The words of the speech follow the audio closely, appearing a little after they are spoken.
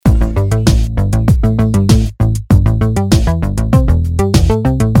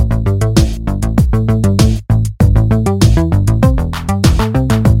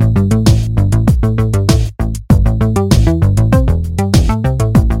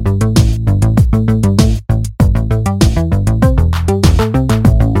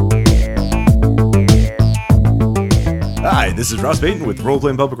This is Ross Payton with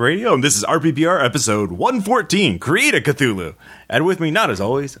Roleplaying Public Radio, and this is RPPR episode 114, Create a Cthulhu. And with me, not as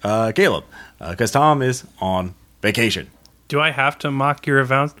always, Caleb, because Tom is on vacation. Do I have to mock your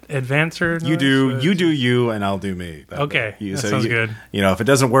advancer? You do. You do you, and I'll do me. Okay, that sounds good. You know, if it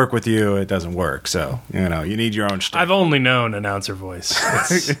doesn't work with you, it doesn't work. So, you know, you need your own shtick. I've only known announcer voice.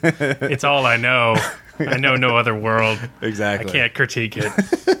 It's all I know. I know no other world. Exactly. I can't critique it.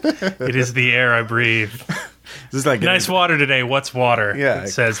 It is the air I breathe. This is like nice water today. What's water? Yeah. It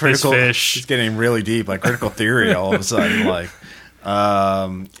says this fish. It's getting really deep, like critical theory all of a sudden. Like,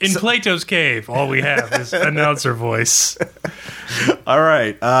 in Plato's cave, all we have is announcer voice. All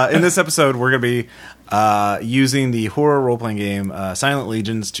right. In this episode, we're going to be using the horror role-playing game Silent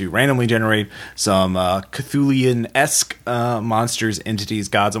Legions to randomly generate some Cthulhian-esque monsters, entities,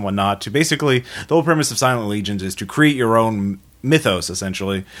 gods, and whatnot. To basically, the whole premise of Silent Legions is to create your own mythos,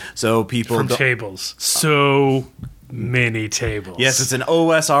 essentially. So people from tables. So many tables. Yes, it's an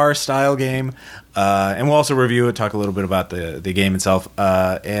OSR style game, and we'll also review it, talk a little bit about the game itself.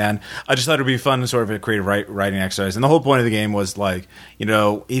 And I just thought it'd be fun, sort of a creative writing exercise. And the whole point of the game was like, you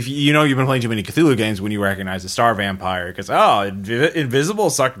know, if you know you've been playing too many Cthulhu games, when you recognize a star vampire, because invisible,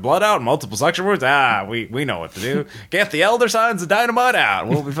 sucked blood out, multiple suction wounds. We know what to do. Get the elder signs of dynamite out.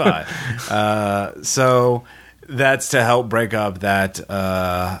 We'll be fine. So that's to help break up that.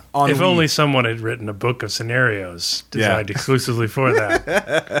 If only someone had written a book of scenarios designed exclusively for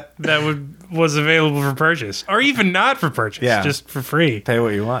that, was available for purchase, or even not for purchase, just for free. Pay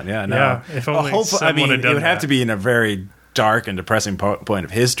what you want. Yeah, no. Yeah, if only someone had done it would have to be in a very dark and depressing point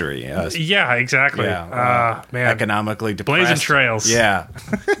of history. Yeah, exactly. Yeah, man, economically depressed. Blazing trails. Yeah.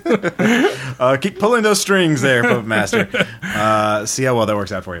 Keep pulling those strings there, Puppet Master. See how well that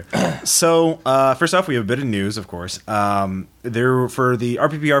works out for you. So, first off, we have a bit of news, of course. There for the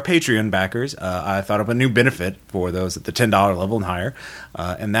RPPR Patreon backers, I thought of a new benefit for those at the $10 level and higher,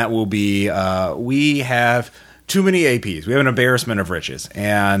 and that will be we have too many APs. We have an embarrassment of riches,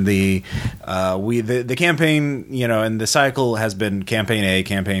 and the campaign, you know, and the cycle has been campaign A,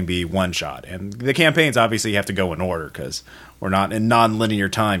 campaign B, one shot, and the campaigns obviously have to go in order because we're not in non-linear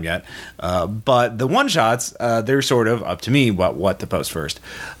time yet. But the one shots, they're sort of up to me what to post first.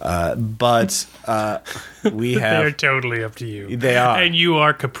 But we have. They're totally up to you. They are, and you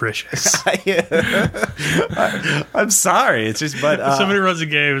are capricious. I'm sorry. It's just, but somebody runs a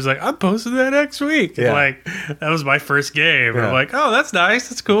game. Is like, I'm posting that next week. Yeah. Like, that was my first game. Yeah. I'm like, oh, that's nice.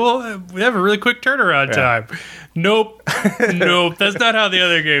 That's cool. We have a really quick turnaround time. Nope. That's not how the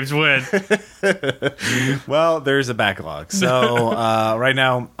other games went. Well, there's a backlog. So right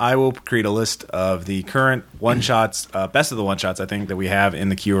now, I will create a list of the current one-shots, best of the one-shots, I think, that we have in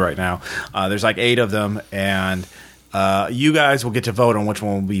the queue right now. There's like 8 of them, and you guys will get to vote on which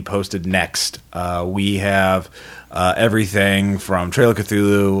one will be posted next. We have everything from Trail of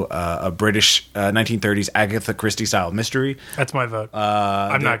Cthulhu, a British 1930s Agatha Christie-style mystery. That's my vote.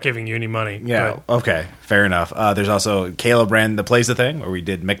 I'm not giving you any money. Yeah, okay, fair enough. There's also Caleb ran The Plays the Thing, where we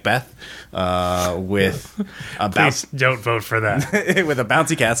did Macbeth with a Please don't vote for that. with a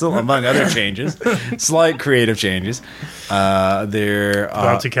bouncy castle, among other changes, slight creative changes.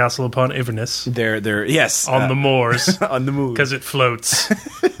 Bouncy castle upon Inverness. Yes, on the moors, on the moon, because it floats.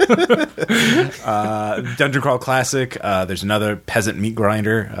 Dungeon Crawl Classic. There's another peasant meat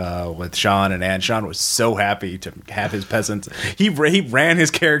grinder with Sean and Anne. Sean was so happy to have his peasants. He ran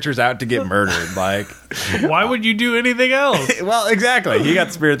his characters out to get murdered. Like, why would you do anything else? Well, exactly. He got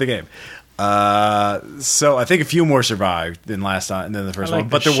the spirit of the game. So I think a few more survived than last time, than the first one.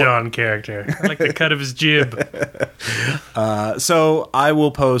 But the Sean character, I like the cut of his jib. So I will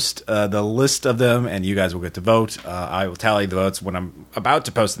post the list of them, and you guys will get to vote. I will tally the votes when I'm about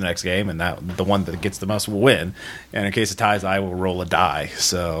to post the next game, and the one that gets the most will win. And in case of ties, I will roll a die.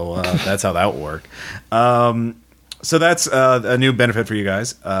 So that's how that will work. So that's a new benefit for you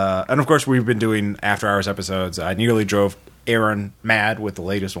guys. And of course, we've been doing after hours episodes. I nearly drove Aaron mad with the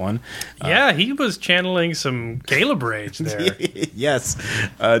latest one. Yeah, he was channeling some Caleb rage there. Yes.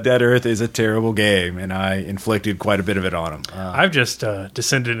 Dead Earth is a terrible game, and I inflicted quite a bit of it on him. I've just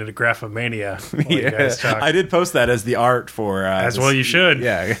descended into graphomania while you guys talk. I did post that as the art for as well you should.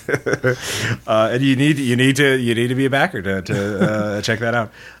 Yeah. And you need to be a backer to check that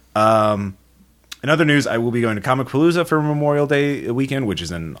out. In other news, I will be going to Comicpalooza for Memorial Day weekend, which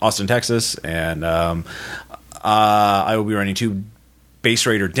is in Austin, Texas, and I will be running 2 Base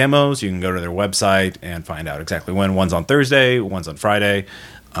Raider demos. You can go to their website and find out exactly when. One's on Thursday, one's on Friday.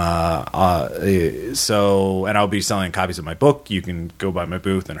 So, and I'll be selling copies of my book. You can go by my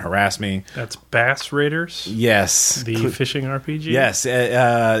booth and harass me. That's Bass Raiders? Yes. The fishing RPG? Yes.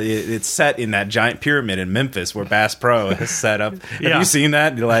 It's set in that giant pyramid in Memphis where Bass Pro is set up. Have you seen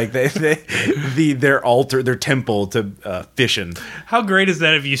that? Like their altar, their temple to fishing. How great is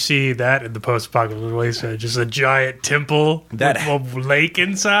that if you see that in the post-apocalyptic wasteland? Just a giant temple with a lake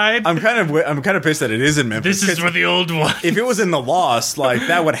inside? I'm kind of pissed that it is in Memphis. This is for the old one. If it was in the Lost, like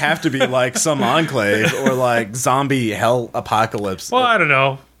that would have to be like some enclave or like zombie hell apocalypse. Well, I don't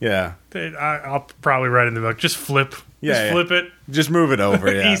know. Yeah, I'll probably write in the book. Just flip. Flip it. Just move it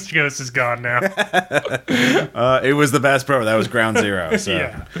over. Yeah. East Coast is gone now. It was the Bass Pro. That was ground zero. So.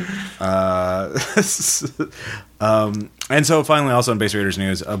 Yeah. And so finally, also in Base Raiders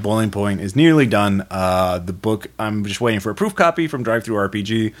news, Boiling Point is nearly done. The book, I'm just waiting for a proof copy from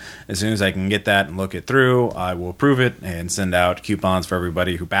DriveThruRPG. As soon as I can get that and look it through, I will approve it and send out coupons for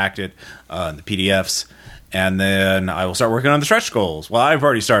everybody who backed it, and the PDFs. And then I will start working on the stretch goals. Well, I've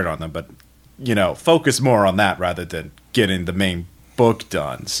already started on them, but focus more on that rather than getting the main book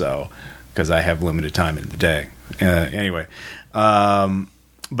done. So, because I have limited time in the day. Anyway,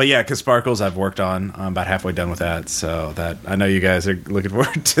 but yeah, because Sparkles I've worked on. I'm about halfway done with that. So that I know you guys are looking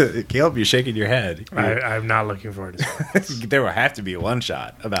forward to. Caleb, you're shaking your head. I'm not looking forward to Sparkles. There will have to be a one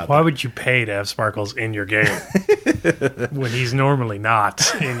shot about. Why would you pay to have Sparkles in your game when he's normally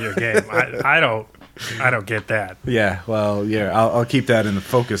not in your game? I don't get that. Yeah, well, yeah, I'll keep that in the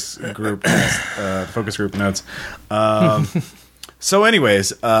focus group notes. So,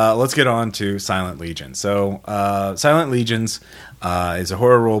 anyways, let's get on to Silent Legion. So, Silent Legions is a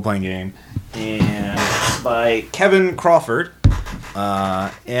horror role-playing game, and by Kevin Crawford.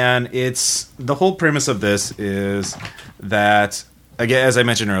 And it's the whole premise of this is that, again, as I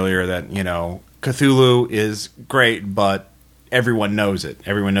mentioned earlier, that Cthulhu is great, but everyone knows it.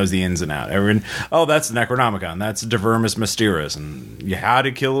 Everyone knows the ins and outs. That's the Necronomicon. That's Divermus Mysterious. And how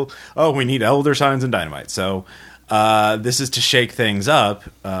to kill... we need Elder Signs and Dynamite. So this is to shake things up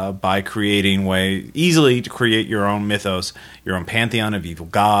by creating easily to create your own mythos, your own pantheon of evil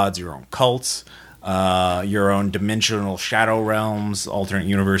gods, your own cults, your own dimensional shadow realms, alternate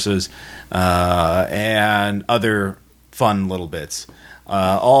universes, and other fun little bits.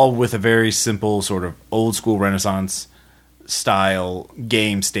 All with a very simple sort of old school Renaissance style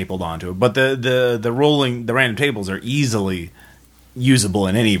game stapled onto it, but the random tables are easily usable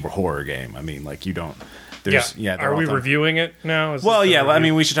in any horror game. I mean, like you don't. Are we reviewing it now? I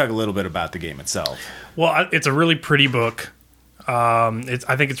mean, we should talk a little bit about the game itself. Well, it's a really pretty book.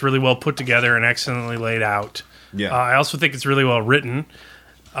 I think it's really well put together and excellently laid out. Yeah. I also think it's really well written.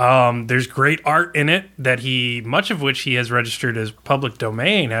 There's great art in it that much of which he has registered as public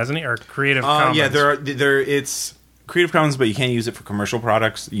domain, hasn't he? Or Creative Commons. Yeah, it's Creative Commons, but you can't use it for commercial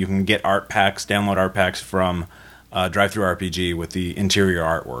products. You can get art packs, download art packs from DriveThruRPG with the interior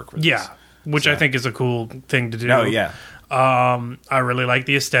artwork. Which I think is a cool thing to do. Oh, yeah. I really like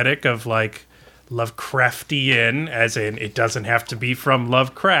the aesthetic of like Lovecraftian, as in it doesn't have to be from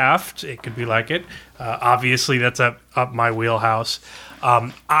Lovecraft. It could be like it. Obviously, that's up my wheelhouse.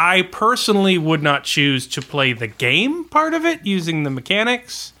 I personally would not choose to play the game part of it using the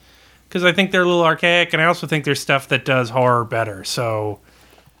mechanics, because I think they're a little archaic, and I also think there's stuff that does horror better. So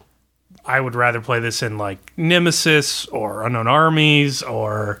I would rather play this in like Nemesis or Unknown Armies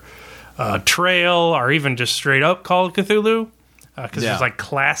or Trail, or even just straight up Call of Cthulhu, because there's like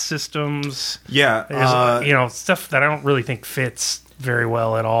class systems. Yeah, there's stuff that I don't really think fits very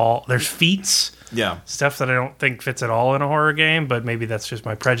well at all. There's feats. Yeah. Stuff that I don't think fits at all in a horror game, but maybe that's just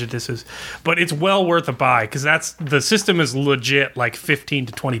my prejudices. But it's well worth a buy, because the system is legit like 15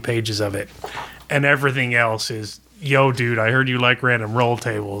 to 20 pages of it. And everything else is, yo, dude, I heard you like random roll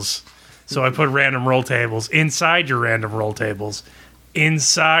tables. So I put random roll tables inside your random roll tables,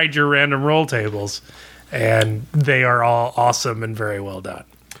 inside your random roll tables. And they are all awesome and very well done.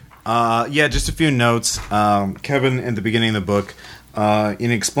 Just a few notes. Kevin, at the beginning of the book,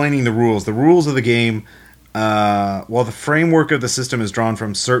 in explaining the rules of the game, while the framework of the system is drawn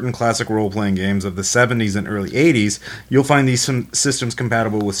from certain classic role-playing games of the 70s and early 80s, you'll find these systems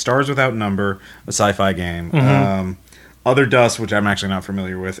compatible with Stars Without Number, a sci-fi game, Other Dust, which I'm actually not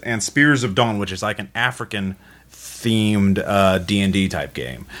familiar with, and Spears of Dawn, which is like an African-themed D&D type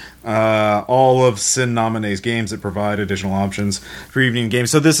game. All of Sin Nomine's games that provide additional options for evening games.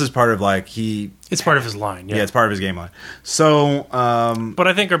 So this is part of it's part of his line. Yeah, it's part of his game line. So, but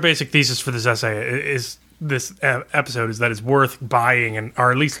I think our basic thesis for this episode is that it's worth buying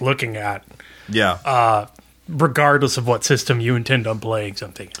or at least looking at. Yeah. Regardless of what system you intend on playing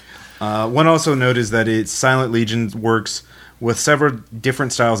something. One also note is that Silent Legion works with several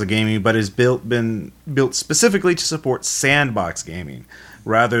different styles of gaming, but has been built specifically to support sandbox gaming.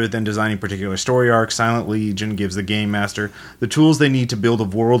 Rather than designing particular story arcs, Silent Legion gives the game master the tools they need to build a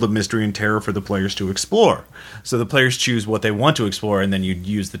world of mystery and terror for the players to explore. So the players choose what they want to explore, and then you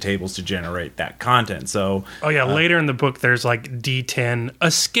use the tables to generate that content. So, later in the book, there's like D10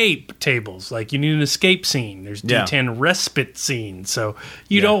 escape tables. Like you need an escape scene. There's D10 respite scenes. So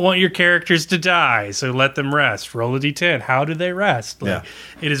you don't want your characters to die, so let them rest. Roll a D10. How do they rest? Like,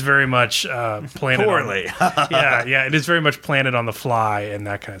 it is very much planted poorly. It is very much planted on the fly and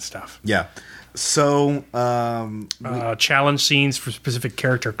that kind of stuff. Yeah. So, challenge scenes for specific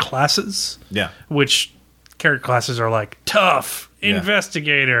character classes. Yeah. Which character classes are like tough,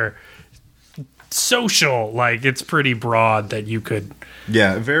 investigator, social. Like it's pretty broad that you could.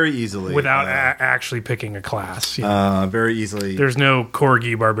 Yeah, very easily. Without actually picking a class. Very easily. There's no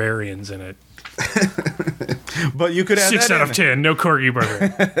Corgi barbarians in it. But you could add 6 that out of 10, no Corgi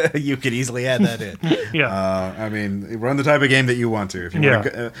barbarian. You could easily add that in. Yeah. Run the type of game that you want to. If you want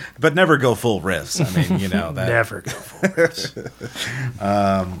to but never go full riffs. That. Never go full riffs.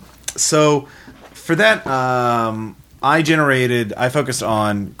 So, for that, I focused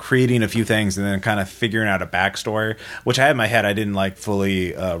on creating a few things and then kind of figuring out a backstory, which I had in my head. I didn't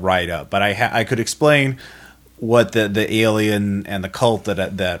fully write up, but I could explain what the alien and the cult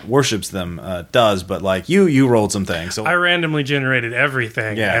that worships them does, but you rolled some things. So I randomly generated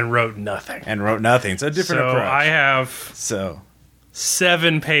everything and wrote nothing. It's a different approach. I have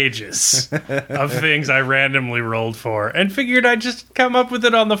 7 pages of things I randomly rolled for and figured I'd just come up with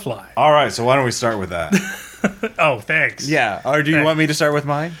it on the fly. All right, so why don't we start with that? Oh, thanks. Yeah, or do you want me to start with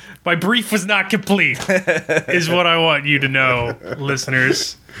mine? My brief was not complete, is what I want you to know,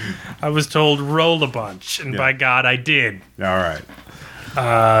 listeners. I was told roll a bunch, and by God, I did. All right.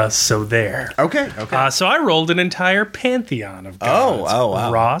 So there. Okay. So I rolled an entire pantheon of gods. Oh,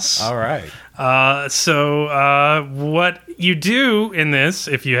 wow. Ross. All right. So what you do in this,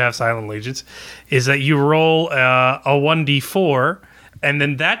 if you have Silent Legions, is that you roll a 1d4, and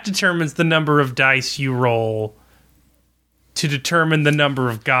then that determines the number of dice you roll to determine the number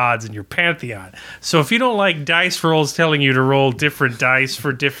of gods in your pantheon. So if you don't like dice rolls telling you to roll different dice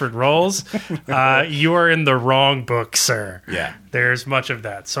for different rolls, you are in the wrong book, sir. Yeah. There's much of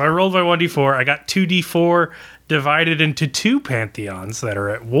that. So I rolled my 1d4. I got 2d4 divided into 2 pantheons that are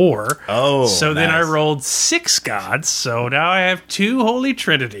at war. Oh, so then I nice. rolled 6 gods. So now I have 2 holy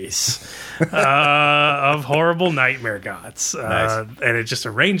trinities of horrible nightmare gods. Nice. And it just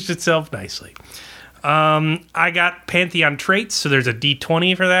arranged itself nicely. I got Pantheon traits, so there's a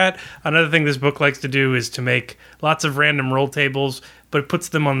D20 for that. Another thing this book likes to do is to make lots of random roll tables, but it puts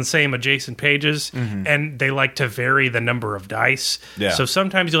them on the same adjacent pages, and they like to vary the number of dice. Yeah. So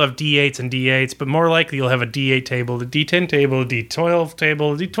sometimes you'll have D8s and D8s, but more likely you'll have a D8 table, a D10 table, a D12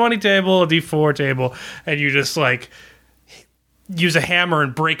 table, a D20 table, a D4 table, and you just use a hammer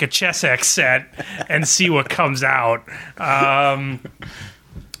and break a chess X set and see what comes out.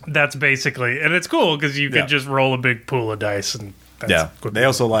 That's basically, and it's cool because you can just roll a big pool of dice, and that's good. They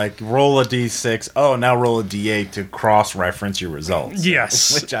also roll a d6. Oh, now roll a d8 to cross-reference your results.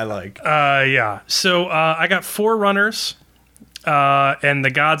 Yes, which I like. So I got 4 runners, and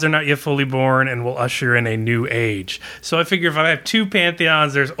the gods are not yet fully born, and will usher in a new age. So I figure if I have 2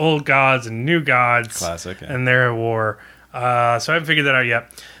 pantheons, there's old gods and new gods, Classic, and they're at war. So I haven't figured that out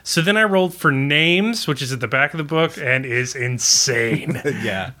yet. So then I rolled for names, which is at the back of the book and is insane.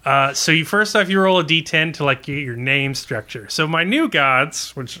 Yeah. So first off, you roll a d10 to get your name structure. So my new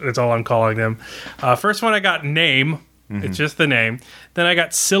gods, which is all I'm calling them. First one I got name. It's just the name. Then I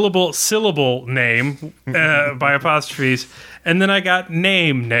got syllable name by apostrophes. And then I got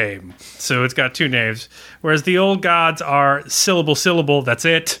name. So it's got 2 names. Whereas the old gods are syllable, that's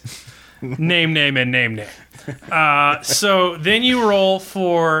it. name, and name. So then you roll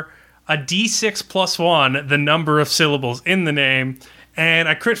for a d6 plus 1, the number of syllables in the name, and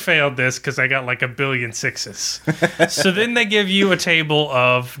I crit failed this because I got a billion 6s. So then they give you a table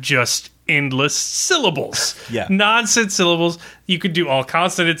of just endless syllables. Yeah. Nonsense syllables. You could do all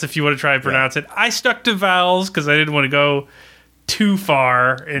consonants if you want to try and pronounce it. I stuck to vowels because I didn't want to go too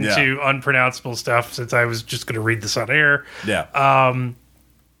far into unpronounceable stuff since I was just going to read this on air. Yeah.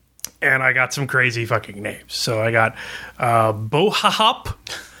 And I got some crazy fucking names. So I got Bohahop,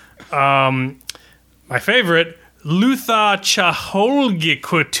 my favorite, Lutha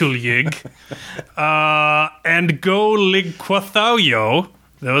Chaholgikutulyig, and Goligquathoyo.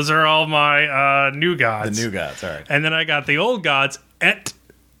 Those are all my new gods. The new gods, all right. And then I got the old gods, Et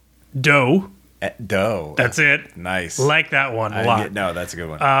Do. Do. That's it. Nice. Like that one a lot. No, that's a good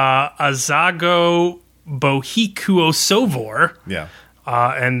one. Azago Bohikuosovor, Yeah.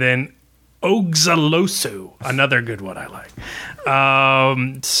 and then Ogzalosu, another good one I like.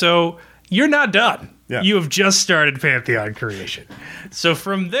 So you're not done. Yeah. You have just started Pantheon creation. So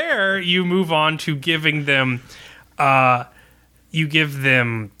from there, you move on to giving them, you give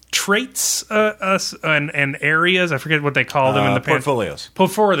them traits and areas. I forget what they call them in the portfolios.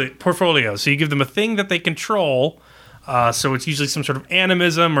 Portfolios. So you give them a thing that they control. So it's usually some sort of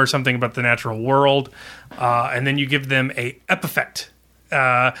animism or something about the natural world. And then you give them a epithet.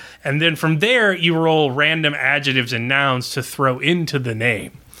 And then from there, you roll random adjectives and nouns to throw into the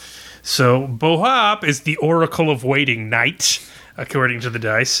name. So Bohap is the Oracle of Waiting Night, according to the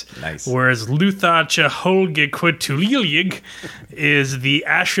dice. Nice. Whereas Luthacha Holgequitulilig is the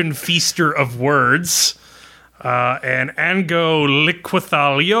Ashen Feaster of Words. And Ango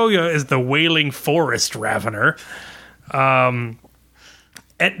Liquithalioya is the Wailing Forest Ravener. Etdo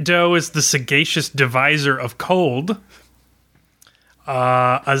is the Sagacious Deviser of Cold.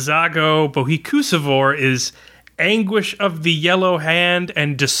 Azago Bohikusavor is Anguish of the Yellow Hand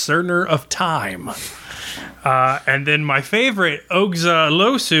and Discerner of Time. And then my favorite, Ogza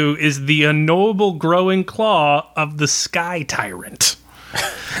Losu, is the Unknowable Growing Claw of the Sky Tyrant.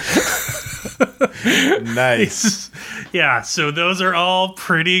 Nice. Yeah, so those are all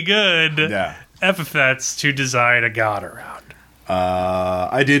pretty good epithets to design a god around.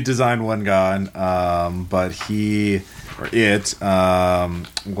 I did design one god, but he or it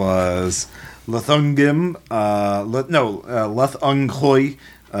was Lethungim, Lethunghoi,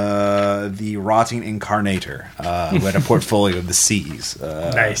 the Rotting Incarnator, who had a portfolio of the seas.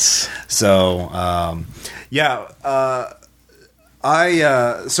 Nice. So,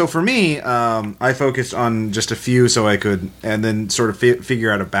 so for me, I focused on just a few so I could, and then sort of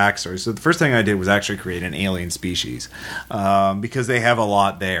figure out a backstory. So the first thing I did was actually create an alien species, because they have a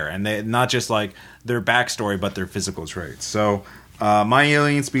lot there, and they not just like their backstory, but their physical traits. So my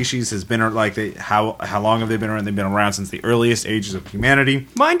alien species has been like how long have they been around? They've been around since the earliest ages of humanity.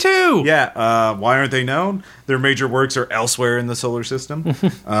 Mine too. Yeah. Why aren't they known? Their major works are elsewhere in the solar system.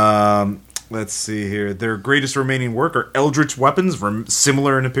 Let's see here. Their greatest remaining work are eldritch weapons,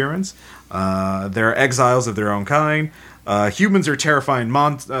 similar in appearance. They're exiles of their own kind. Humans are terrifying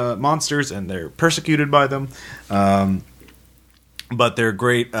monsters, and they're persecuted by them. But their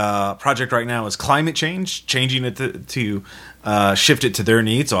great project right now is climate change, changing it to shift it to their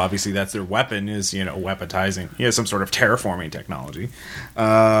needs. So obviously that's their weapon, is weaponizing some sort of terraforming technology.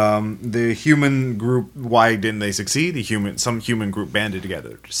 The human group, why didn't they succeed? Some human group banded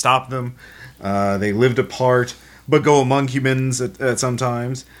together to stop them. They lived apart, but go among humans at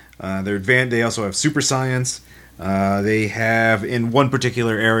sometimes. They're advanced. They also have super science. They have, in one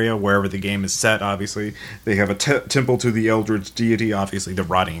particular area, wherever the game is set, obviously, they have a temple to the Eldritch deity, obviously the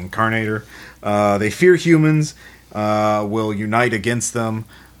Rotting Incarnator. They fear humans, will unite against them.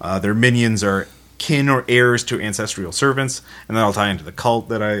 Their minions are kin or heirs to ancestral servants, and that'll tie into the cult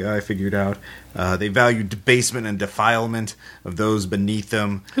that I figured out. They value debasement and defilement of those beneath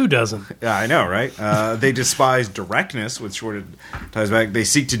them. Who doesn't? Yeah, I know, right? They despise directness, which sort of ties back. They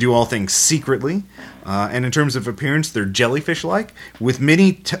seek to do all things secretly. And in terms of appearance, they're jellyfish-like, with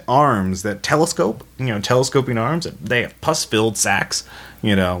many arms that telescope, telescoping arms. They have pus-filled sacks,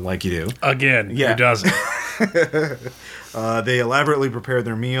 like you do. Again, who doesn't? They elaborately prepare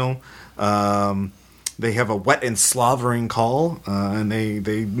their meal. They have a wet and slavering call, and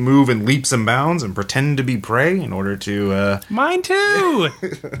they move in leaps and bounds and pretend to be prey in order to... Mine too!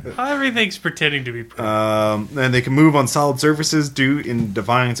 Everything's pretending to be prey. And they can move on solid surfaces due in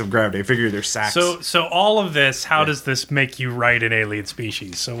defiance of gravity. I figure they're sacks. So all of this, how does this make you write an alien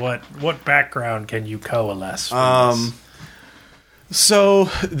species? So what background can you coalesce from this? So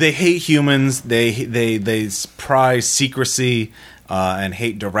they hate humans. They prize secrecy and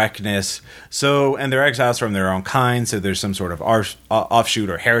hate directness. So, and they're exiles from their own kind. So there's some sort of offshoot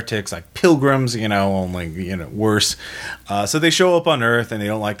or heretics like pilgrims. Only worse. So they show up on Earth and they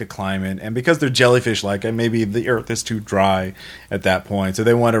don't like the climate. And because they're jellyfish-like, and maybe the Earth is too dry at that point, so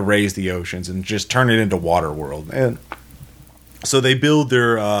they want to raise the oceans and just turn it into water world. And so they build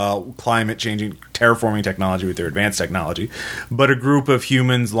their climate-changing, terraforming technology with their advanced technology. But a group of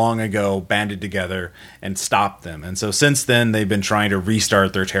humans long ago banded together and stopped them. And so since then, they've been trying to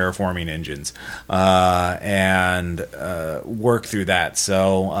restart their terraforming engines and work through that.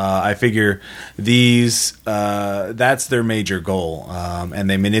 So I figure that's their major goal. And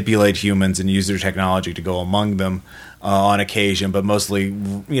they manipulate humans and use their technology to go among them. on occasion, but mostly,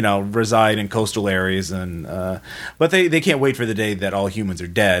 reside in coastal areas. And but they can't wait for the day that all humans are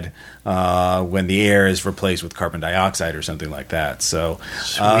dead, when the air is replaced with carbon dioxide or something like that. So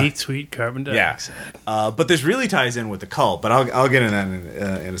sweet carbon dioxide. Yeah, but this really ties in with the cult. But I'll get into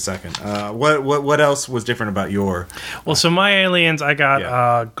that in a second. What else was different about your? Well, so my aliens, I got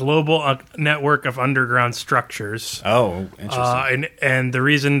a global network of underground structures. Oh, interesting. And the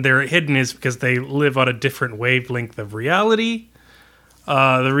reason they're hidden is because they live on a different wavelength of reality.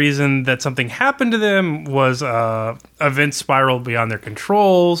 The reason that something happened to them was events spiraled beyond their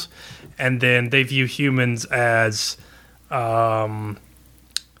controls, and then they view humans as, what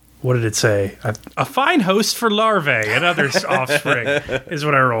did it say? A fine host for larvae and other offspring is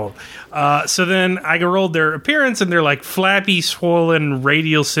what I rolled. So then I rolled their appearance, and they're like flappy, swollen,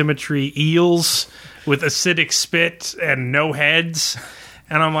 radial symmetry eels with acidic spit and no heads.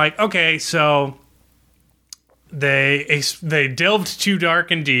 And I'm like, okay, so they delved too dark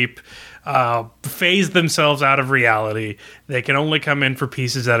and deep, phased themselves out of reality. They can only come in for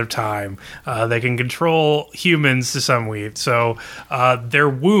pieces at a time. They can control humans to some way. So their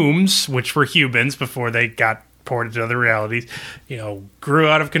wombs, which were humans before they got ported to other realities, grew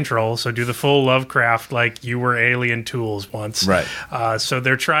out of control. So do the full Lovecraft, like you were alien tools once. Right. So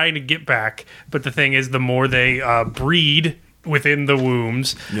they're trying to get back. But the thing is, the more they breed within the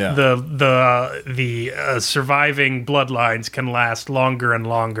wombs, the surviving bloodlines can last longer and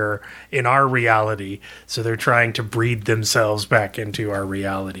longer in our reality. So they're trying to breed themselves back into our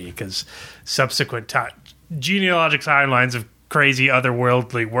reality, because subsequent genealogic timelines of crazy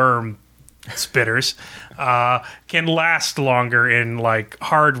otherworldly worm spitters can last longer in like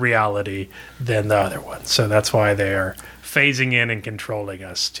hard reality than the other ones. So that's why they are phasing in and controlling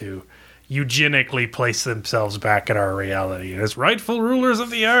us to eugenically place themselves back in our reality as rightful rulers of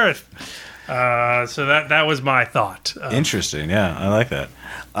the earth. So that was my thought. Interesting. Yeah, I like that.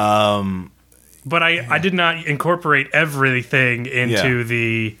 But I did not incorporate everything into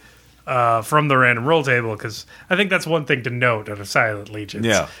the from the random roll table, because I think that's one thing to note out of Silent Legions.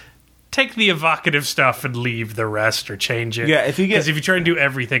 Yeah. Take the evocative stuff and leave the rest, or change it. Yeah, if you try and do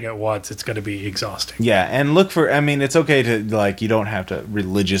everything at once, it's going to be exhausting. Yeah, and look for. I mean, it's okay to you don't have to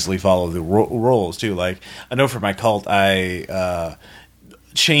religiously follow the roles too. Like, I know for my cult, I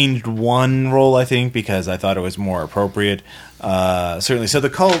changed one role, I think, because I thought it was more appropriate. Certainly, so the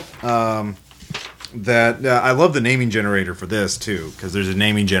cult. I love the naming generator for this too, because there's a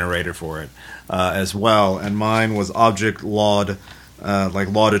naming generator for it as well, and mine was Object Laud. Like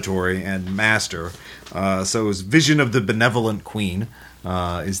laudatory and master. So it was Vision of the Benevolent Queen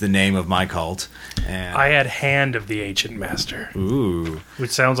is the name of my cult. And I had Hand of the Ancient Master. Ooh. Which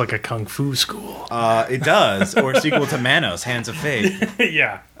sounds like a kung fu school. It does. Or a sequel to Manos, Hands of Fate.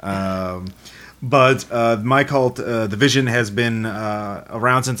 Yeah. But my cult, the Vision, has been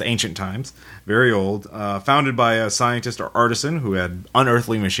around since ancient times, very old, founded by a scientist or artisan who had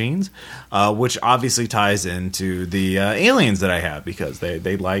unearthly machines, which obviously ties into the aliens that I have, because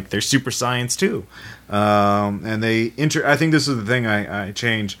they're super science too. And I think this is the thing I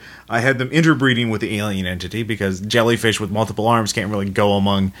changed. I had them interbreeding with the alien entity, because jellyfish with multiple arms can't really go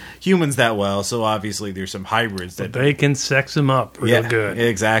among humans that well, so obviously there's some hybrids that... But they can sex them up real good.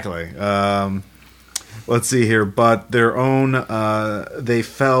 Exactly. Let's see here. But their own, they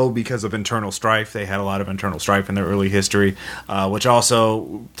fell because of internal strife. They had a lot of internal strife in their early history, which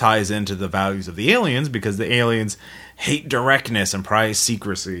also ties into the values of the aliens, because the aliens hate directness and prize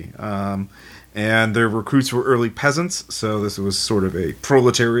secrecy. And their recruits were early peasants, so this was sort of a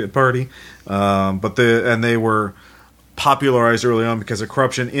proletariat party. But they were popularized early on because of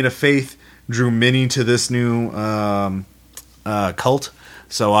corruption. In a faith drew many to this new cult.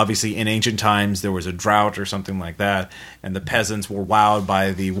 So obviously in ancient times there was a drought or something like that, and the peasants were wowed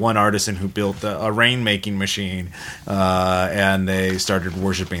by the one artisan who built a rain-making machine, and they started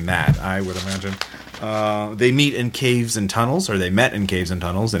worshiping that, I would imagine. They meet in caves and tunnels, or they met in caves and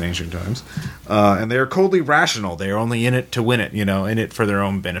tunnels in ancient times, and they are coldly rational. They are only in it to win it, in it for their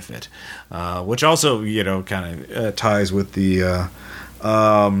own benefit, which also, kind of ties with the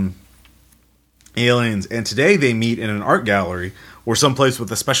aliens. And today they meet in an art gallery or someplace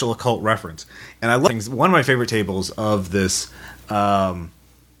with a special occult reference. And I love things. One of my favorite tables of this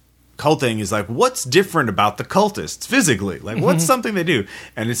culting is like, what's different about the cultists physically? Like, what's something they do?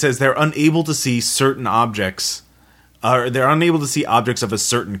 And it says they're unable to see certain objects, or they're unable to see objects of a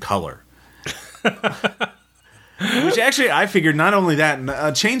certain color. Which actually, I figured not only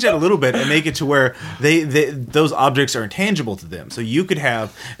that, change that a little bit and make it to where those objects are intangible to them. So you could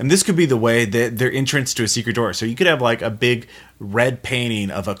have, and this could be the way that their entrance to a secret door. So you could have like a big red painting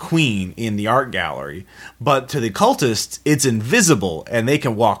of a queen in the art gallery, but to the cultists, it's invisible and they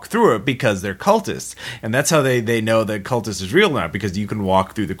can walk through it because they're cultists. And that's how they know that cultist is real now, because you can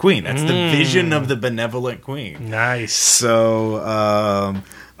walk through the queen. That's the vision of the benevolent queen. Nice. So,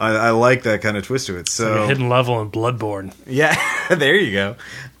 I like that kind of twist to it. So like a hidden level in Bloodborne. Yeah, there you go.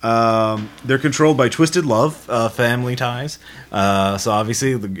 They're controlled by twisted love, family ties. So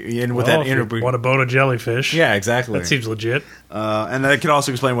obviously, that inner. Want a bone of jellyfish? Yeah, exactly. That seems legit. And that could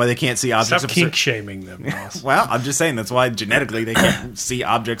also explain why they can't see objects. Stop kink shaming them. Boss. Well, I'm just saying that's why genetically they can't see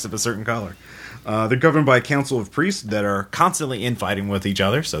objects of a certain color. They're governed by a council of priests that are constantly infighting with each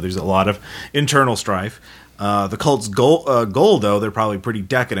other. So there's a lot of internal strife. The cult's goal, though, they're probably pretty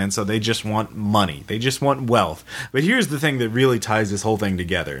decadent, so they just want money. They just want wealth. But here's the thing that really ties this whole thing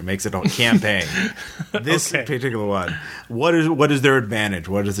together. It makes it a campaign. This particular one. What is their advantage?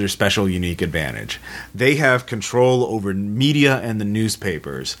 What is their special, unique advantage? They have control over media and the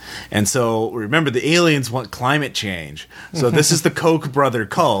newspapers. And so, remember, the aliens want climate change. So this is the Koch brother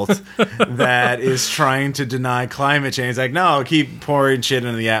cult that is trying to deny climate change. It's like, no, keep pouring shit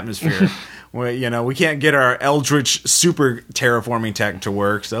into the atmosphere. We can't get our eldritch super terraforming tech to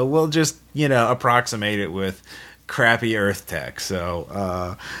work, so we'll just, approximate it with crappy Earth tech.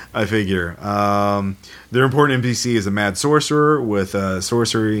 So I figure their important NPC is a mad sorcerer with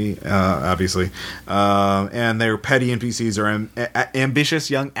sorcery, obviously, and their petty NPCs are ambitious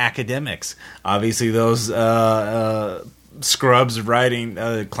young academics. Obviously, those scrubs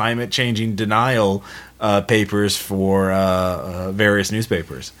writing climate changing denial papers for various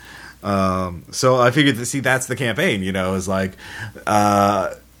newspapers. So I figured that's the campaign, is like,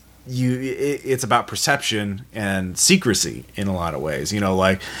 it's about perception and secrecy in a lot of ways,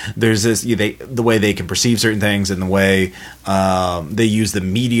 like there's this, the way they can perceive certain things and the way, they use the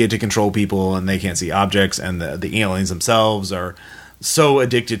media to control people and they can't see objects, and the aliens themselves are so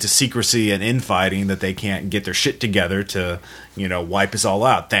addicted to secrecy and infighting that they can't get their shit together to, wipe us all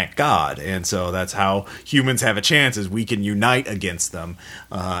out. Thank God. And so that's how humans have a chance, is we can unite against them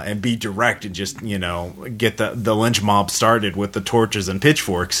and be direct and just, get the lynch mob started with the torches and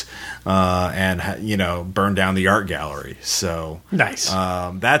pitchforks and, burn down the art gallery. So nice.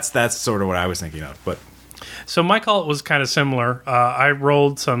 That's sort of what I was thinking of. But so my cult was kind of similar. I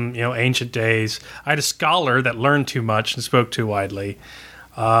rolled some, ancient days. I had a scholar that learned too much and spoke too widely.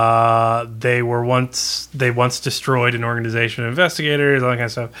 They once destroyed an organization of investigators, all that kind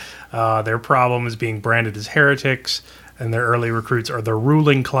of stuff. Their problem is being branded as heretics, and their early recruits are the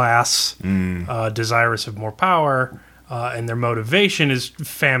ruling class, desirous of more power, and their motivation is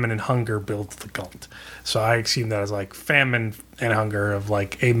famine and hunger builds the cult. So I assume that as like famine and hunger of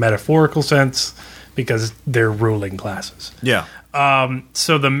like a metaphorical sense, because they're ruling classes. Yeah.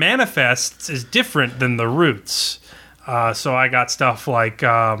 So the manifests is different than the roots. So I got stuff like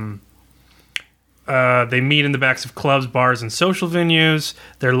they meet in the backs of clubs, bars, and social venues.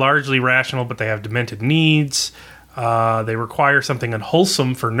 They're largely rational, but they have demented needs. They require something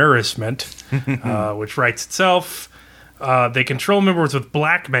unwholesome for nourishment, which writes itself. They control members with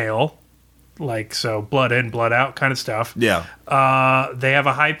blackmail, like so blood in, blood out kind of stuff. Yeah. They have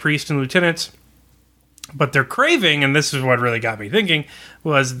a high priest and lieutenants. But their craving, and this is what really got me thinking,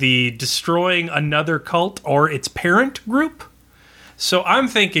 was the destroying another cult or its parent group. So I'm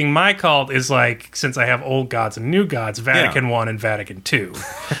thinking my cult is like, since I have old gods and new gods, Vatican I and Vatican II.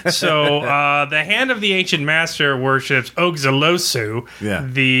 So the Hand of the Ancient Master worships Ogzalosu,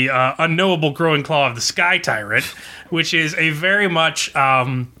 the unknowable growing claw of the Sky Tyrant, which is a very much...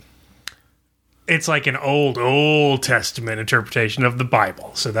 it's like an Old Testament interpretation of the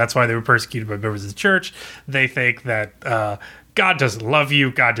Bible. So that's why they were persecuted by members of the church. They think that God doesn't love you.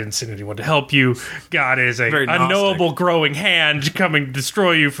 God didn't send anyone to help you. God is a unknowable growing hand coming to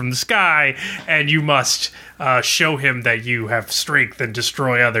destroy you from the sky, and you must show him that you have strength and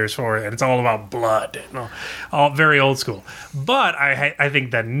destroy others for it. And it's all about blood. All very old school. But I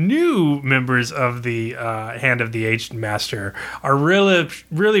think that new members of the Hand of the Ancient Master are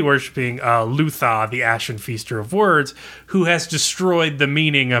really worshiping Lutha, the Ashen Feaster of Words, who has destroyed the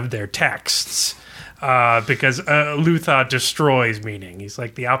meaning of their texts. Because Lutha destroys meaning. He's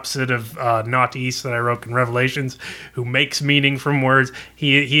like the opposite of Not East that I wrote in Revelations, who makes meaning from words.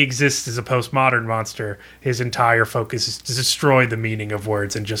 He exists as a postmodern monster. His entire focus is to destroy the meaning of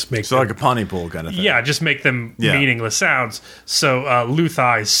words and just make them... like a Pontypool kind of thing. Yeah, just make them meaningless sounds. So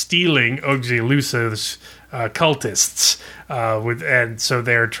Lutha is stealing Ogzalosu's cultists, and so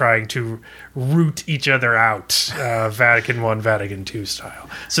they're trying to root each other out, Vatican I, Vatican II style.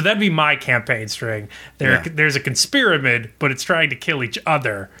 So that'd be my campaign string. There's a conspiramid, but it's trying to kill each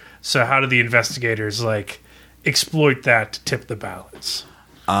other. So how do the investigators exploit that to tip the balance?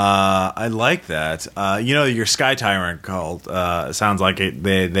 I like that. Your Sky Tyrant cult sounds like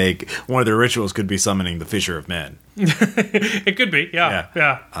they one of their rituals could be summoning the Fisher of Men. It could be,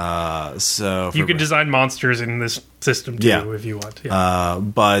 yeah. So you could design monsters in this system too, if you want. Yeah.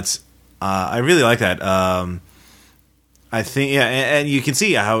 But I really like that. I think, and you can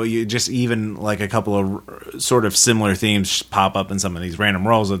see how you just even a couple of sort of similar themes pop up in some of these random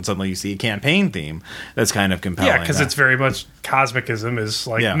roles, and suddenly you see a campaign theme that's kind of compelling. Yeah, because it's very much cosmicism is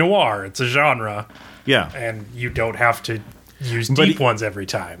noir. It's a genre. Yeah, and you don't have to use deep ones every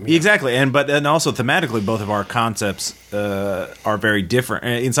time. Exactly, and also thematically, both of our concepts are very different.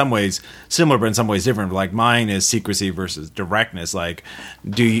 In some ways, similar, but in some ways different. Like mine is secrecy versus directness. Like,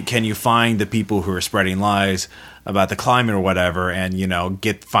 can you find the people who are spreading lies about the climate or whatever, and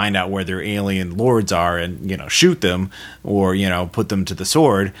find out where their alien lords are, and shoot them, or put them to the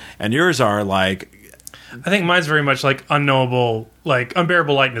sword. And yours are I think mine's very much unknowable,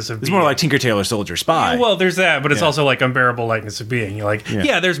 unbearable lightness of being. It's more like Tinker Tailor Soldier Spy. Well, there's that, but it's also unbearable lightness of being.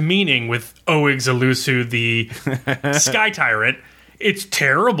 There's meaning with Oeg Zalusu, the Sky Tyrant. It's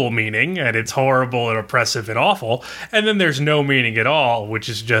terrible meaning, and it's horrible and oppressive and awful. And then there's no meaning at all, which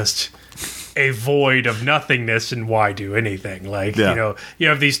is just a void of nothingness, and why do anything? You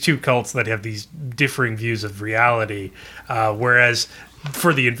have these two cults that have these differing views of reality, whereas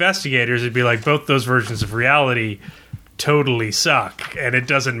for the investigators, it'd be both those versions of reality totally suck, and it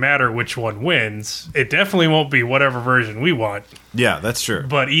doesn't matter which one wins. It definitely won't be whatever version we want. Yeah, that's true.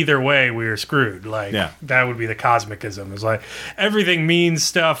 But either way, we're screwed. That would be the cosmicism. It's everything means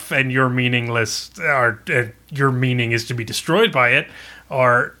stuff, and you're meaningless, or your meaning is to be destroyed by it,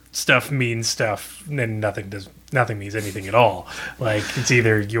 or stuff means stuff, and nothing means anything at all. It's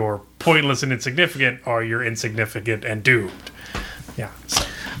either you're pointless and insignificant, or you're insignificant and doomed. Yeah. So.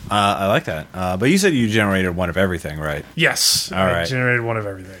 I like that. But you said you generated one of everything, right? Yes. All right. I generated one of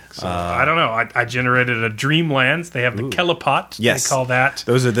everything. So I don't know. I generated a Dreamlands. They have the Kelipot. Yes. They call that.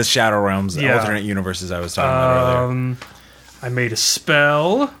 Those are the Shadow Realms, alternate universes I was talking about earlier. I made a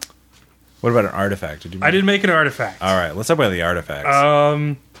spell. What about an artifact? I didn't make an artifact. All right. Let's talk about the artifacts.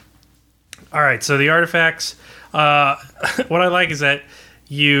 All right. So the artifacts, what I like is that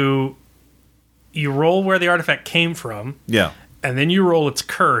you roll where the artifact came from. Yeah. And then you roll its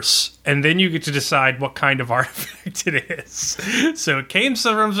curse, and then you get to decide what kind of artifact it is. So it came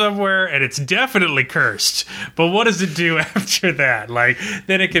from somewhere, and it's definitely cursed. But what does it do after that?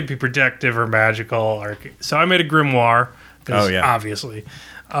 Then it can be protective or magical. So I made a grimoire. Oh, yeah. Obviously.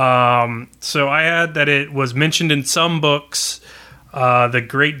 So I had that it was mentioned in some books. The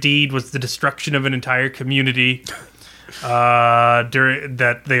great deed was the destruction of an entire community.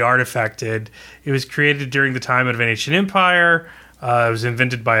 That they artifacted. It was created during the time of an ancient empire. It was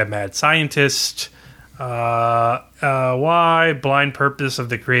invented by a mad scientist. Why? Blind purpose of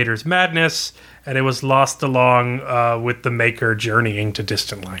the creator's madness. And it was lost along with the maker journeying to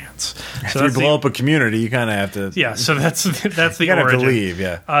distant lands. So if you blow up a community, you kind of have to... Yeah, so that's the you origin. Have to leave,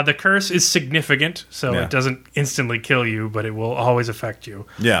 yeah. The curse is significant, so it doesn't instantly kill you, but it will always affect you.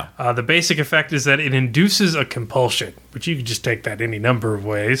 Yeah. The basic effect is that it induces a compulsion, but you can just take that any number of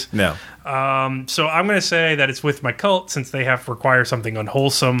ways. No. So I'm going to say that it's with my cult, since they have to require something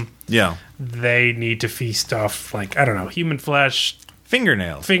unwholesome. Yeah. They need to feast off, human flesh...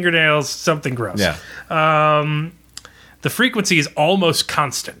 Fingernails, something gross. Yeah. The frequency is almost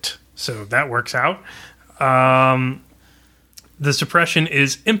constant, so that works out. The suppression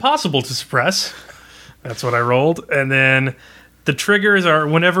is impossible to suppress. That's what I rolled. And then the triggers are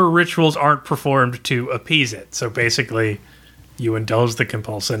whenever rituals aren't performed to appease it. So basically, you indulge the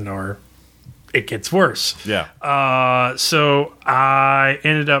compulsion or it gets worse. Yeah. So I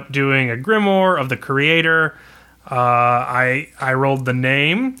ended up doing a grimoire of the creator. I rolled the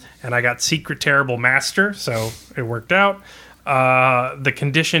name, and I got Secret Terrible Master, so it worked out. The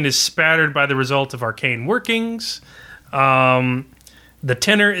condition is spattered by the result of arcane workings. The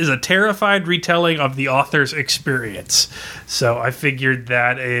tenor is a terrified retelling of the author's experience. So I figured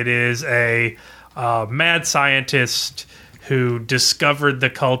that it is a mad scientist who discovered the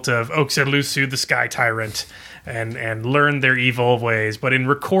cult of Oxerlusu, the Sky Tyrant, and learned their evil ways. But in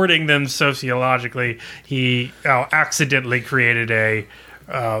recording them sociologically, he accidentally created a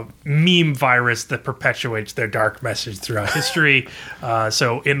meme virus that perpetuates their dark message throughout history.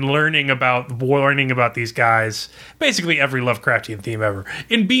 So in warning about these guys, basically every Lovecraftian theme ever,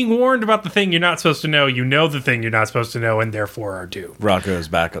 in being warned about the thing you're not supposed to know, you know the thing you're not supposed to know, and therefore are doomed. Rocco's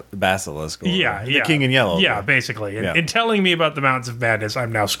Basilisk. Or The King in Yellow. Yeah, basically. In telling me about the Mountains of Madness,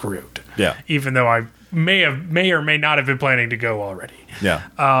 I'm now screwed. Yeah. Even though I may or may not have been planning to go already. Yeah.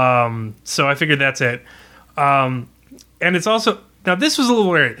 So I figured that's it. And it's also... Now, this was a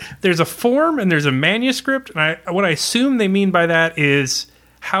little weird. There's a form and there's a manuscript, and what I assume they mean by that is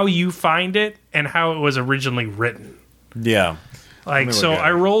how you find it and how it was originally written. Yeah. Like, so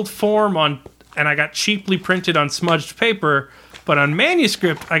I rolled form on, and I got cheaply printed on smudged paper, but on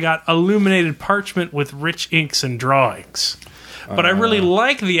manuscript, I got illuminated parchment with rich inks and drawings. But I really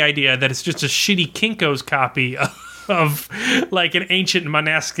like the idea that it's just a shitty Kinko's copy of like an ancient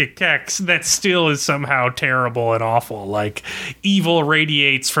monastic text that still is somehow terrible and awful. Like, evil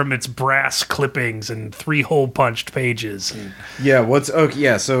radiates from its brass clippings and 3-hole punched pages. Yeah,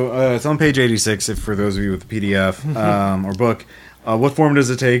 so it's on page 86 if for those of you with the PDF or book. What form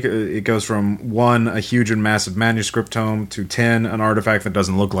does it take? It goes from 1, a huge and massive manuscript tome, to 10, an artifact that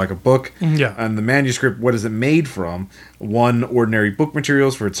doesn't look like a book. Yeah. And the manuscript, what is it made from? 1, ordinary book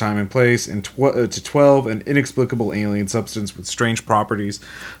materials for its time and place, and to 12, an inexplicable alien substance with strange properties.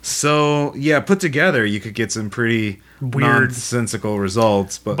 So, yeah, put together, you could get some pretty weird, nonsensical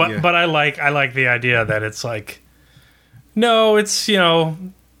results. But I like the idea that it's like, no, it's, the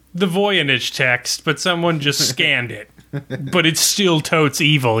Voynich text, but someone just scanned it. But it's still totes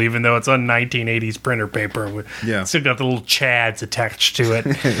evil, even though it's on 1980s printer paper. Yeah. It's still got the little chads attached to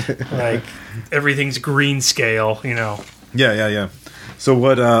it. Like, everything's green scale, Yeah. So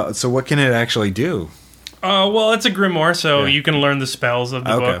what can it actually do? Well, it's a grimoire, so you can learn the spells of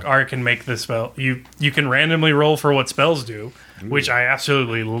the book, or it can make the spell. You can randomly roll for what spells do, which I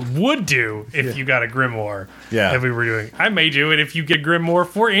absolutely would do if you got a grimoire. Yeah. If we were doing, I may do it if you get grimoire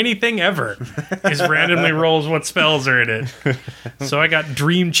for anything ever. Is randomly rolls what spells are in it. So I got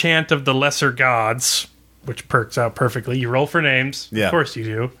Dream Chant of the Lesser Gods, which perks out perfectly. You roll for names, Yeah. of course you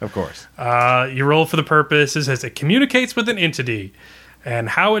do. Of course. You roll for the purpose. It says it communicates with an entity, and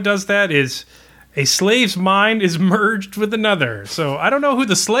how it does that is a slave's mind is merged with another. So I don't know who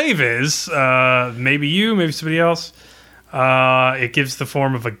the slave is. Maybe you, maybe somebody else. It gives the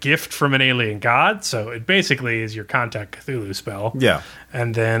form of a gift from an alien god. So it basically is your Contact Cthulhu spell. Yeah.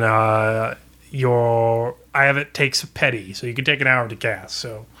 And then takes a petty, so you can take an hour to cast.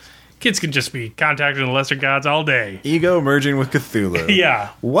 So kids can just be contacting the lesser gods all day. Ego merging with Cthulhu.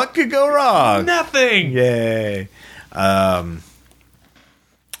 Yeah. What could go wrong? Nothing. Yay.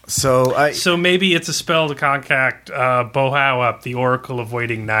 So maybe it's a spell to contact Bohaup, the Oracle of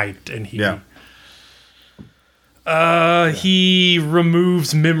Waiting Night, and he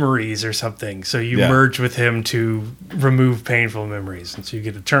removes memories or something. So you merge with him to remove painful memories, and so you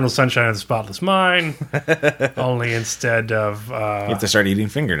get Eternal Sunshine of the Spotless Mind. Only instead of you have to start eating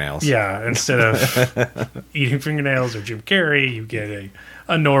fingernails. Yeah, instead of eating fingernails or Jim Carrey, you get a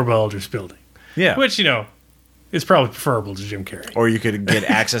Norba Eldritch Building. Yeah, which is probably preferable to Jim Carrey. Or you could get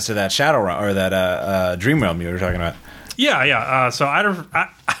access to that Shadow Realm or that Dream Realm you were talking about. Yeah. So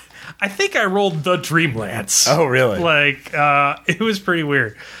I think I rolled the Dreamlance. Oh, really? Like, it was pretty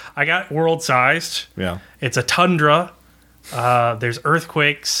weird. I got world-sized. Yeah. It's a tundra. There's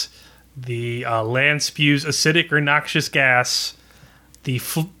earthquakes. The land spews acidic or noxious gas. The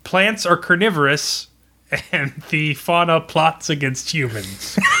plants are carnivorous. And the fauna plots against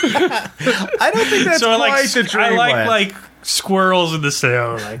humans. I don't think that's quite the Dreamlance. I like squirrels in the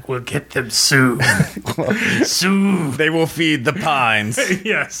snow. Like, we'll get them soon. Soon. They will feed the pines.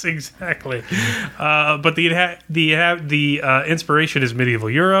 Yes, exactly. But the inspiration is medieval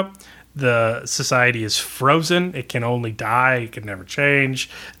Europe. The society is frozen. It can only die. It can never change.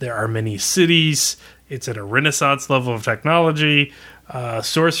 There are many cities. It's at a Renaissance level of technology.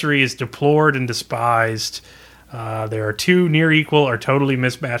 Sorcery is deplored and despised. There are 2 near equal or totally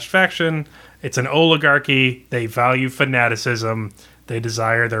mismatched factions. It's an oligarchy. They value fanaticism. They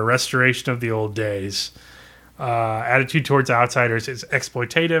desire the restoration of the old days. Attitude towards outsiders is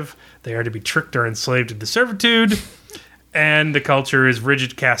exploitative. They are to be tricked or enslaved into servitude. And the culture is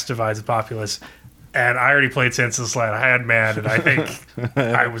rigid caste divides the populace. and I already played Senseless Land. I had Mad, and I think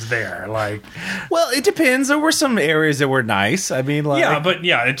I was there. Like, Well, it depends. There were some areas that were nice. I mean, like,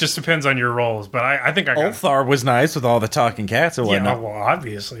 yeah, it just depends on your roles. But I think I got. Ulthar was nice with all the talking cats and Yeah, whatnot. well,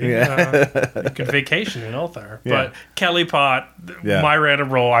 obviously. Yeah. You could vacation in Ulthar. Yeah. But Kelly Pot, Yeah. my random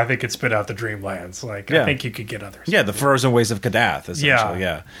roll, I think it spit out the Dreamlands. Like, Yeah. I think you could get others. Yeah, the frozen ways of Kadath, essentially.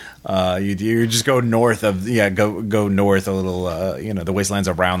 Yeah. You just go north of go north a little. The wastelands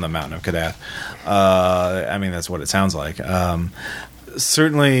around the mountain of Kadath. I mean, that's what it sounds like.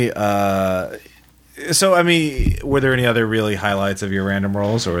 Certainly. So, I mean, were there any other really highlights of your random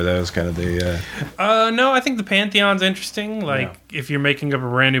rolls, or were those kind of the? No, I think the Pantheon's interesting. Like, if you're making up a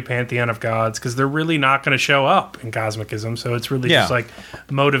brand new Pantheon of gods, because they're really not going to show up in Cosmicism. So it's really just like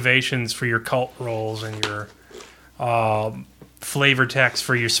motivations for your cult rolls and your flavor text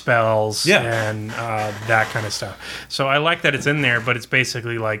for your spells and that kind of stuff. So I like that it's in there, but it's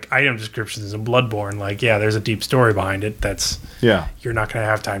basically like item descriptions in Bloodborne. Like, yeah, there's a deep story behind it that's you're not going to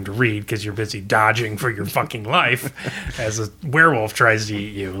have time to read because you're busy dodging for your fucking life as a werewolf tries to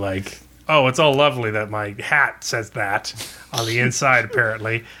eat you. Like, oh, it's all lovely that my hat says that on the inside,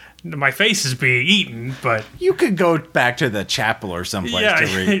 apparently. My face is being eaten, but You could go back to the chapel or someplace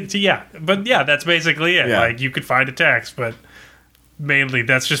to read. but that's basically it. Yeah. Like, you could find a text, but mainly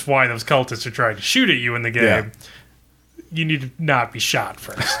that's just why those cultists are trying to shoot at you in the game. Yeah. You need to not be shot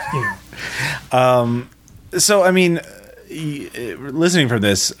first. You know. So, I mean, listening from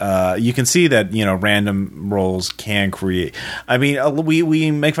this, you can see that random rolls can create. I mean, we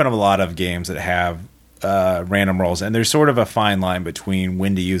make fun of a lot of games that have random rolls, and there's sort of a fine line between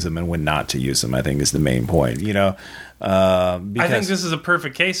when to use them and when not to use them. I think is the main point. Because I think this is a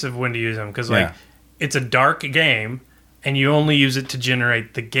perfect case of when to use them because it's a dark game, and you only use it to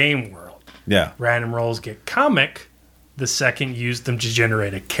generate the game world. Yeah. Random rolls get comic the second you use them to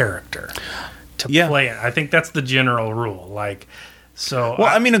generate a character to play it. I think that's the general rule. Like, so. Well,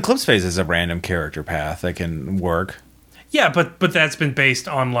 I mean, Eclipse Phase is a random character path that can work. Yeah, but that's been based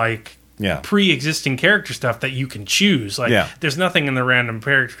on like pre-existing character stuff that you can choose. Like, there's nothing in the random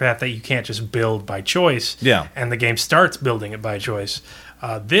character path that you can't just build by choice. Yeah, and the game starts building it by choice.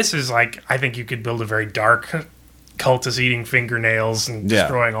 This is like, I think you could build a very dark cultist eating fingernails and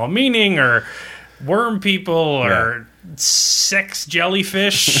destroying all meaning, or worm people, or sex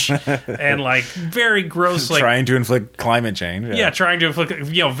jellyfish, and like very gross, like trying to inflict climate change. Trying to inflict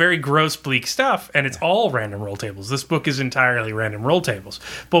very gross, bleak stuff, and it's all random roll tables. This book is entirely random roll tables.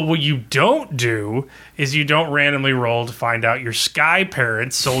 But what you don't do is you don't randomly roll to find out your sky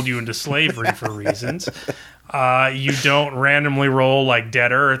parents sold you into slavery for reasons. You don't randomly roll like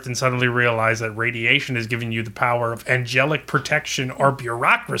Dead Earth and suddenly realize that radiation is giving you the power of angelic protection or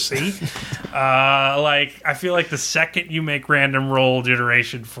bureaucracy. Like, I feel like the second you make random roll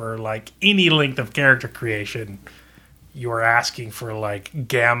generation for like any length of character creation, you are asking for like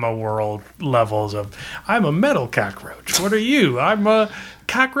Gamma World levels of, I'm a metal cockroach. What are you? I'm a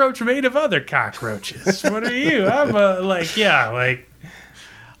cockroach made of other cockroaches. What are you? I'm a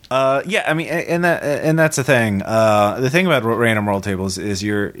I mean, and that's the thing. The thing about random roll tables is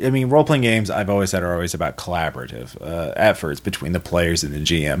role playing games I've always said are always about collaborative efforts between the players and the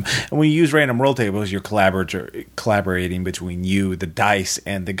GM. And when you use random roll tables, you're collaborating between you, the dice,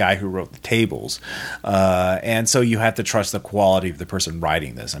 and the guy who wrote the tables. And so you have to trust the quality of the person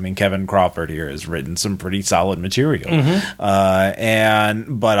writing this. I mean, Kevin Crawford here has written some pretty solid material.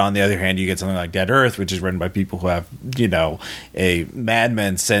 But on the other hand, you get something like Dead Earth, which is written by people who have a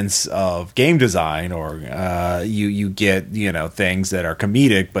madman sense of game design, or you get things that are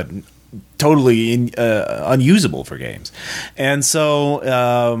comedic but totally unusable for games. And so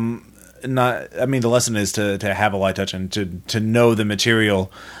the lesson is to have a light touch and to know the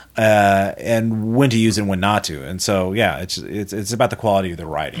material and when to use it and when not to. And so it's about the quality of the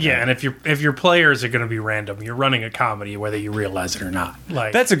writing. Yeah, and if your players are going to be random, you're running a comedy whether you realize it or not.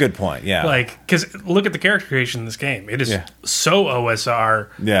 Like, that's a good point. Yeah, like, because look at the character creation in this game. It is so OSR.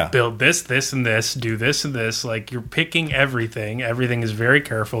 Yeah, build this, and this, do this and this. Like, you're picking everything. Everything is very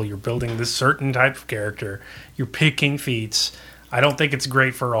careful. You're building this certain type of character. You're picking feats. I don't think it's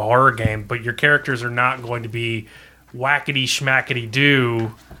great for a horror game, but your characters are not going to be whackety schmackety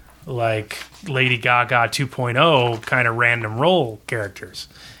do like Lady Gaga 2.0 kind of random roll characters.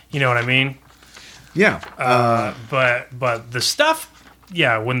 You know what I mean? Yeah. But the stuff,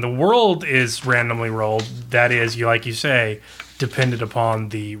 when the world is randomly rolled, that is, like you say, dependent upon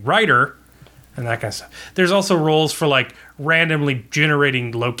the writer and that kind of stuff. There's also rolls for like randomly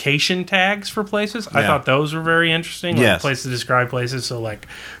generating location tags for places. I thought those were very interesting. Like places to describe places. So like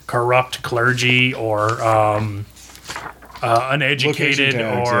corrupt clergy or uneducated Location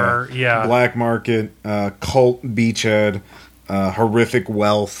tags, or black market, cult beachhead, horrific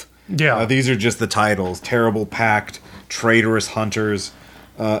wealth. Yeah. These are just the titles. Terrible pact, traitorous hunters,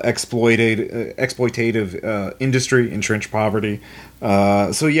 exploitative industry, entrenched poverty.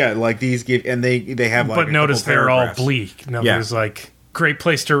 So yeah, like these give, and they have like. But notice they're all paragraphs. bleak. Nobody's like great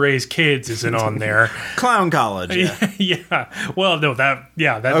place to raise kids isn't on there. Clown college. Yeah. Yeah. Well, no, that.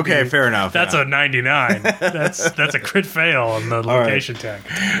 Okay, fair enough. That's a 99. That's a crit fail on the location tag.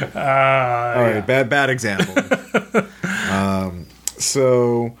 All right, bad example.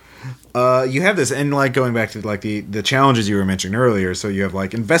 So you have this, and like going back to like the challenges you were mentioning earlier. So you have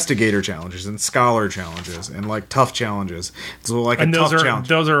like investigator challenges and scholar challenges and like tough challenges. So like And a tough challenge.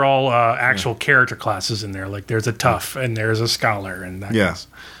 those are all actual character classes in there. Like there's a tough and there's a scholar and that. Yeah,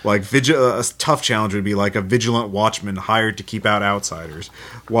 like a tough challenge would be like a vigilant watchman hired to keep out outsiders,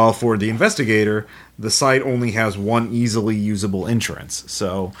 while for the investigator, the site only has one easily usable entrance.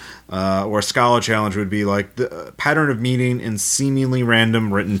 So, or a scholar challenge would be like the pattern of meaning in seemingly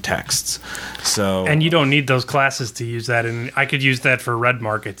random written texts. So, And you don't need those classes to use that. And I could use that for red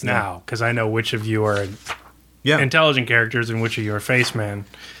markets now because I know which of you are intelligent characters and which of you are face man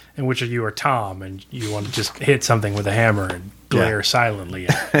and which of you are Tom. And you want to just hit something with a hammer and glare silently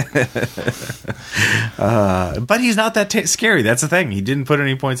at it. But he's not that scary. That's the thing. He didn't put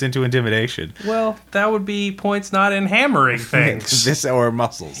any points into intimidation. Well, that would be points not in hammering things. This or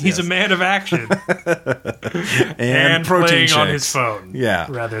muscles. He's a man of action and protein playing shakes on his phone, Yeah.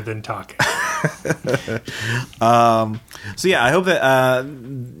 rather than talking. So yeah, I hope that I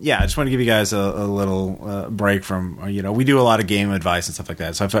just want to give you guys a little break from we do a lot of game advice and stuff like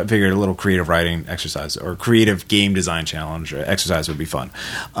that. So I figured a little creative writing exercise or creative game design challenge exercise would be fun.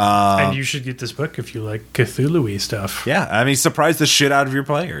 And you should get this book if you like Cthulhu-y stuff. Yeah, I mean, surprise the shit out of your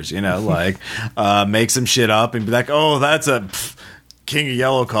players. Like make some shit up and be like, oh, that's a King of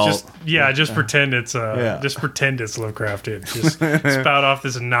Yellow cult. Just pretend it's just pretend it's Lovecrafted. Just spout off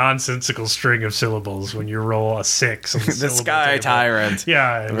this nonsensical string of syllables when you roll a 6 on the The Sky table. Tyrant.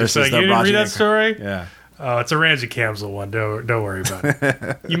 Yeah, and just versus like, the you didn't read Raji- that story? Yeah. Oh, it's a Ramsey Camsel one. Don't worry about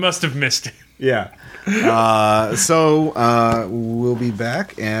it. You must have missed it. yeah. So we'll be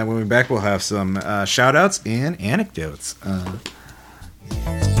back, and when we're back, we'll have some shout outs and anecdotes.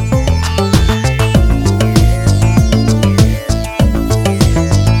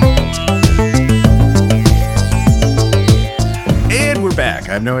 And we're back.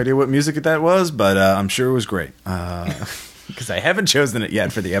 I have no idea what music that was, but I'm sure it was great. Because I haven't chosen it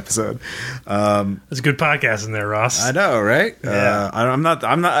yet for the episode. There's a good podcast in there, Ross. I know, right? Yeah. I'm not.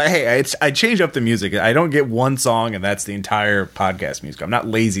 Hey, I change up the music. I don't get one song and that's the entire podcast music. I'm not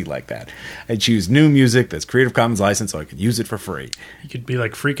lazy like that. I choose new music that's Creative Commons license so I can use it for free. You could be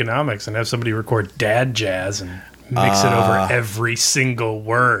like Freakonomics and have somebody record dad jazz and mix it over every single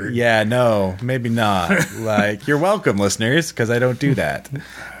word. Yeah, no, maybe not. Like, you're welcome, listeners, because I don't do that.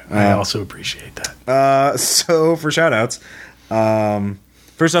 I also appreciate that. So for shout outs,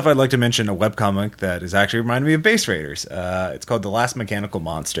 first off, I'd like to mention a webcomic that is actually reminding me of Base Raiders. It's called The Last Mechanical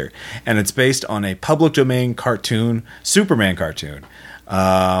Monster, and it's based on a public domain cartoon, Superman cartoon.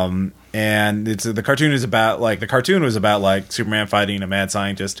 And the cartoon was about Superman fighting a mad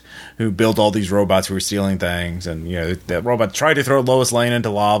scientist who built all these robots who were stealing things, and that robot tried to throw Lois Lane into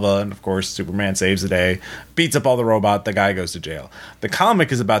lava, and of course Superman saves the day, beats up all the robot, the guy goes to jail. The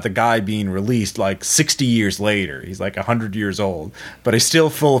comic is about the guy being released like 60 years later. He's like 100 years old, but he's still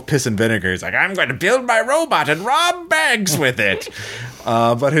full of piss and vinegar. He's like, I'm going to build my robot and rob banks with it.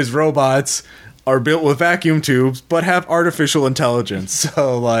 But his robots are built with vacuum tubes, but have artificial intelligence.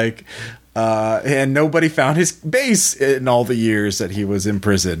 So, and nobody found his base in all the years that he was in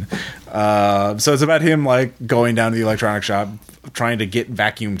prison. So it's about him, going down to the electronic shop, trying to get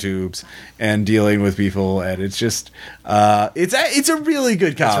vacuum tubes and dealing with people. And it's just, it's a really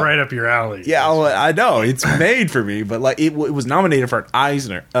good comic. It's right up your alley. Yeah, I know it's made for me, but it was nominated for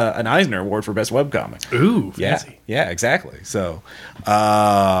an Eisner Award for best webcomic. Ooh, fancy. Yeah, exactly. So,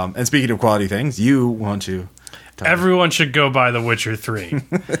 and speaking of quality things, you want to. Everyone should go buy The Witcher 3.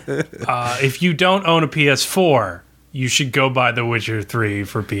 If you don't own a PS4, you should go buy The Witcher 3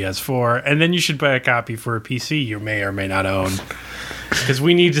 for PS4, and then you should buy a copy for a PC you may or may not own, because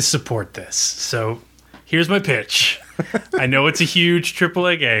we need to support this. So here's my pitch. I know it's a huge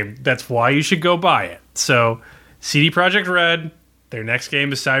AAA game. That's why you should go buy it. So CD Projekt Red, their next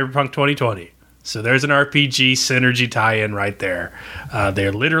game is Cyberpunk 2020. So there's an RPG synergy tie-in right there.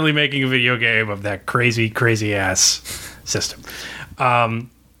 They're literally making a video game of that crazy, crazy-ass system.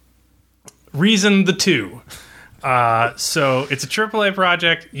 Reason the 2. So it's a AAA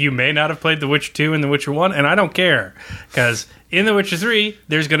project. You may not have played The Witcher 2 and The Witcher 1, and I don't care. Because in The Witcher 3,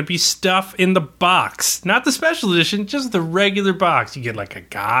 there's going to be stuff in the box. Not the special edition, just the regular box. You get like a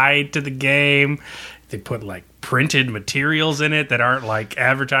guide to the game. They put like printed materials in it that aren't like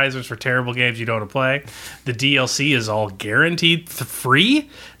advertisements for terrible games you don't want to play. The DLC is all guaranteed free.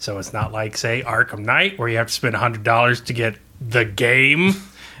 So it's not like, say, Arkham Knight, where you have to spend $100 to get the game.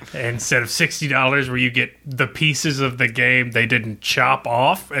 Instead of $60 where you get the pieces of the game they didn't chop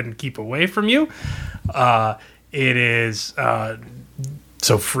off and keep away from you. It is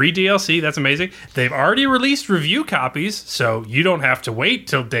so free DLC. That's amazing. They've already released review copies, so you don't have to wait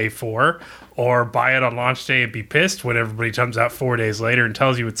till day 4 or buy it on launch day and be pissed when everybody comes out 4 days later and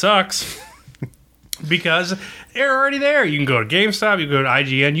tells you it sucks. Because they're already there. You can go to GameStop, you can go to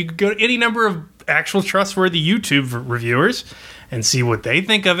IGN, you can go to any number of actual trustworthy YouTube reviewers and see what they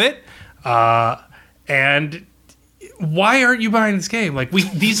think of it. And why aren't you buying this game? Like,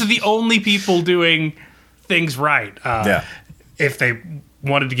 these are the only people doing things right. If they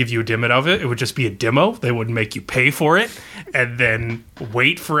wanted to give you a demo of it, it would just be a demo. They wouldn't make you pay for it and then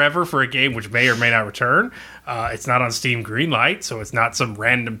wait forever for a game which may or may not return. It's not on Steam Greenlight, so it's not some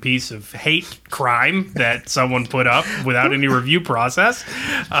random piece of hate crime that someone put up without any review process.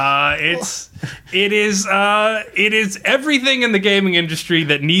 It is everything in the gaming industry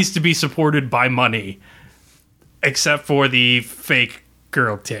that needs to be supported by money, except for the fake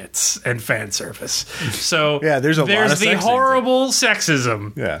girl tits and fan service. So yeah, there's the horrible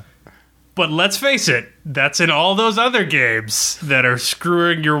sexism. Yeah. But let's face it, that's in all those other games that are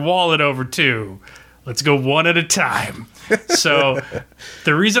screwing your wallet over too. Let's go one at a time. So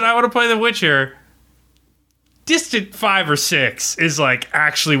the reason I want to play The Witcher, Distant 5 or 6 is like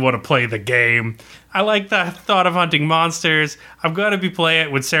actually want to play the game. I like the thought of hunting monsters. I'm going to be playing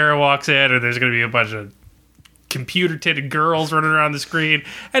it when Sarah walks in and there's going to be a bunch of computer-titted girls running around the screen,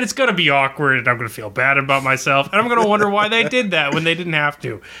 and it's going to be awkward, and I'm going to feel bad about myself, and I'm going to wonder why they did that when they didn't have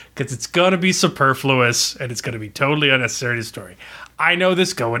to, because it's going to be superfluous, and it's going to be totally unnecessary to the story. I know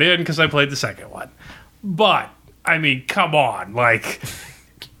this going in because I played the second one, but, I mean, come on, like,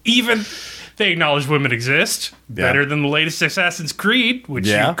 even they acknowledge women exist, better than the latest Assassin's Creed, which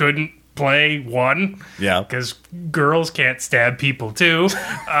you couldn't play one, because girls can't stab people too,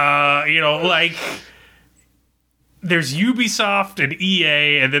 like... There's Ubisoft and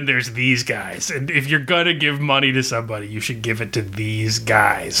EA, and then there's these guys. And if you're going to give money to somebody, you should give it to these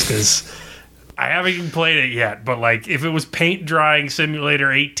guys. Because I haven't even played it yet. But, like, if it was Paint Drying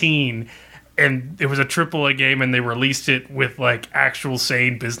Simulator 18 and it was a AAA game and they released it with, like, actual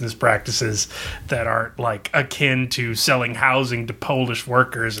sane business practices that aren't, like, akin to selling housing to Polish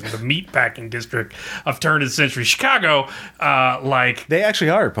workers in the meatpacking district of turn-of-the-century Chicago, like... They actually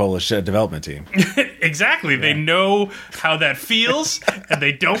are a Polish development team. Exactly. Yeah. They know how that feels, and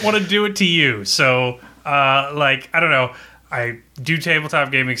they don't want to do it to you. So, I don't know. I do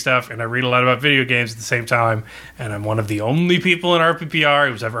tabletop gaming stuff, and I read a lot about video games at the same time, and I'm one of the only people in RPPR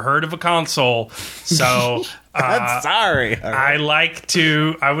who's ever heard of a console. So, sorry. I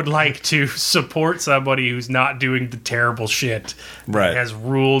would like to support somebody who's not doing the terrible shit that has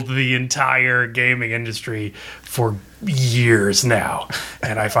ruled the entire gaming industry for years now,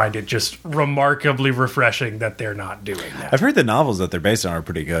 and I find it just remarkably refreshing that they're not doing that. I've heard the novels that they're based on are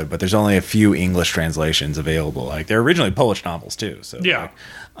pretty good, but there's only a few English translations available. Like, they're originally Polish novels too. So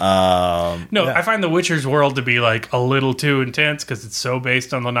I find The Witcher's world to be like a little too intense because it's so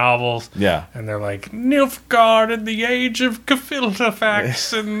based on the novels. Yeah, and they're like Nilfgaard and the Age of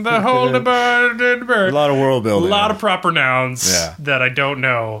Gefiltefax and the Holdebird. A lot of world building, a lot of proper nouns that I don't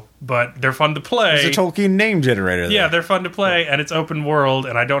know. But they're fun to play. There's a Tolkien name generator there. Yeah, they're fun to play, and it's open world,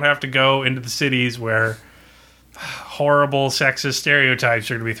 and I don't have to go into the cities where horrible sexist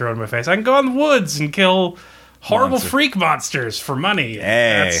stereotypes are going to be thrown in my face. I can go in the woods and kill horrible freak monsters for money.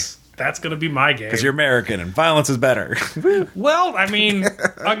 Hey. That's going to be my game. Because you're American and violence is better. Well, I mean,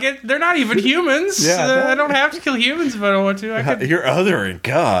 they're not even humans. I don't have to kill humans if I don't want to. You're othering.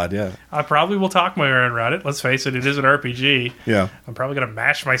 God, yeah. I probably will talk my way around it. Let's face it, it is an RPG. Yeah. I'm probably going to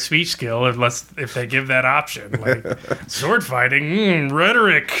mash my speech skill if they give that option. Like, sword fighting,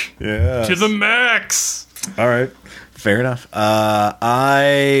 rhetoric to the max. All right. Fair enough.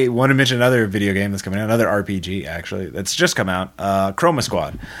 I want to mention another video game that's coming out, another RPG, actually, that's just come out, Chroma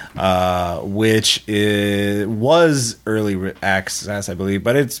Squad, which was early access, I believe,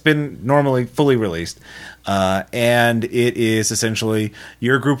 but it's been normally fully released. And it is essentially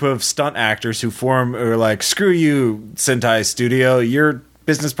your group of stunt actors who form, or like, screw you, Sentai Studio, you're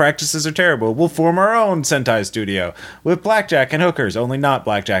business practices are terrible. We'll form our own Sentai studio with blackjack and hookers, only not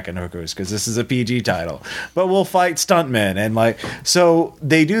blackjack and hookers because this is a PG title. But we'll fight stuntmen and so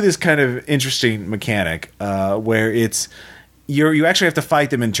they do this kind of interesting mechanic where it's you actually have to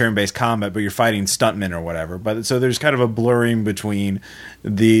fight them in turn-based combat, but you're fighting stuntmen or whatever. But so there's kind of a blurring between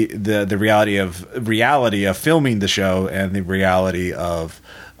the reality of filming the show and the reality of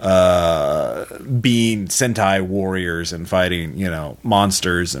being Sentai warriors and fighting,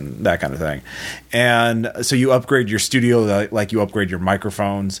 monsters and that kind of thing. And so you upgrade your studio, like you upgrade your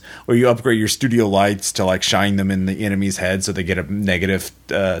microphones, or you upgrade your studio lights to shine them in the enemy's head so they get a negative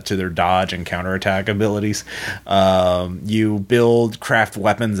to their dodge and counterattack abilities. You craft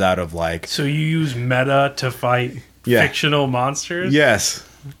weapons out of So you use meta to fight fictional monsters? Yes.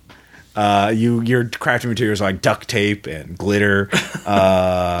 Your crafting materials like duct tape and glitter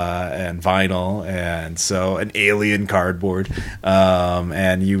and vinyl, and so an alien cardboard,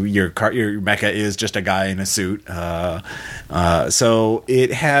 and your mecha is just a guy in a suit. So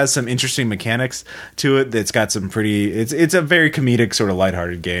it has some interesting mechanics to it. That's got some pretty. It's a very comedic sort of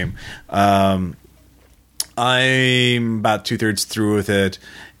lighthearted game. I'm about 2/3 through with it,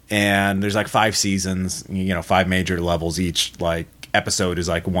 and there's 5 seasons. 5 major levels each. Episode is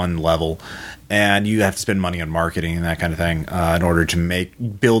one level, and you have to spend money on marketing and that kind of thing in order to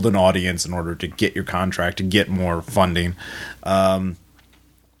build an audience, in order to get your contract, to get more funding. My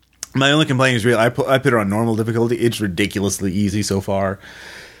only complaint is I put it on normal difficulty. It's ridiculously easy so far.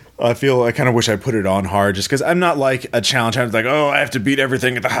 I kind of wish I put it on hard, just because I'm not a challenge. I'm I have to beat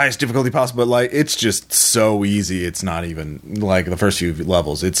everything at the highest difficulty possible. But it's just so easy. It's not even the first few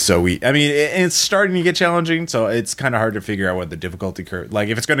levels. It's so easy. I mean, it's starting to get challenging, so it's kind of hard to figure out what the difficulty curve.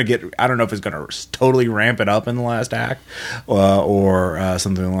 If it's going to get, I don't know if it's going to totally ramp it up in the last act, or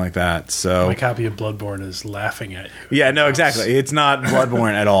something like that. So my copy of Bloodborne is laughing at you. Yeah, no, exactly. It's not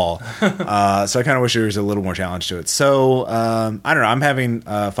Bloodborne at all. So I kind of wish there was a little more challenge to it. So I don't know. I'm having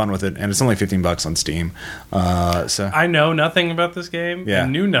fun with it, and it's only $15 on Steam. So I know nothing about this game. Yeah. I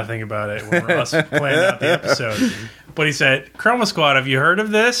knew nothing about it when Ross planned out the episode. But he said, Chroma Squad, have you heard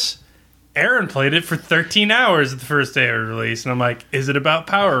of this? Aaron played it for 13 hours the first day of release. And I'm like, is it about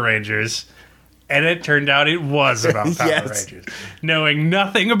Power Rangers? And it turned out it was about Power Rangers. Knowing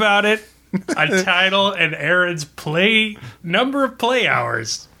nothing about it, a title, and Aaron's number of play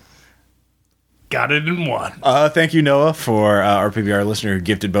hours. Got it in one. Thank you, Noah, for our PBR listener who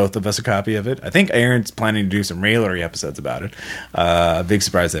gifted both of us a copy of it. I think Aaron's planning to do some Railery episodes about it. Big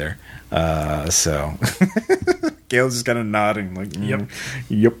surprise there. So Gail's just kind of nodding,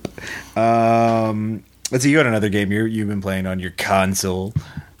 yep. Let's see, you got another game you've been playing on your console.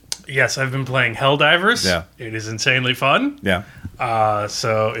 Yes, I've been playing Helldivers. Yeah. It is insanely fun. Yeah.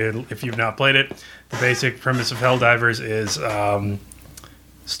 If you've not played it, the basic premise of Helldivers is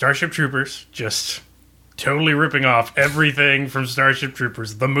Starship Troopers, just totally ripping off everything from Starship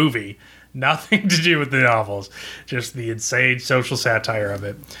Troopers, the movie. Nothing to do with the novels, just the insane social satire of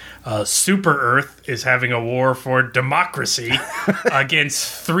it. Super Earth is having a war for democracy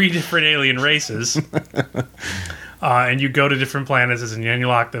against 3 different alien races. And you go to different planets and you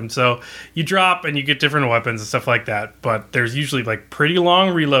unlock them. So you drop and you get different weapons and stuff like that. But there's usually pretty long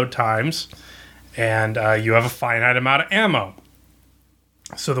reload times, and you have a finite amount of ammo.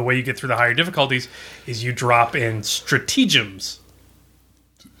 So the way you get through the higher difficulties is you drop in stratagems.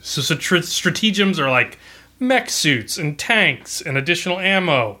 So stratagems are mech suits and tanks and additional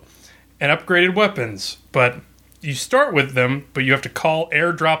ammo and upgraded weapons. But you start with them, but you have to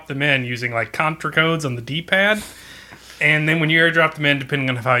airdrop them in using contra codes on the D-pad. And then when you airdrop them in, depending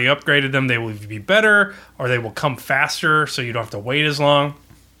on how you upgraded them, they will be better or they will come faster so you don't have to wait as long.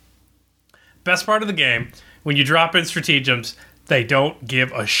 Best part of the game, when you drop in stratagems, they don't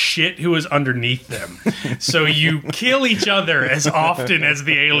give a shit who is underneath them. So you kill each other as often as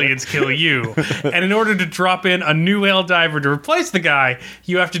the aliens kill you. And in order to drop in a new Helldiver to replace the guy,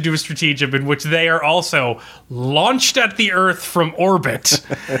 you have to do a stratagem in which they are also launched at the Earth from orbit.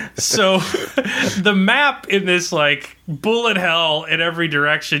 So the map in this bullet hell in every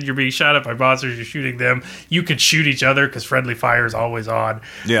direction, you're being shot at by monsters, you're shooting them. You could shoot each other because friendly fire is always on.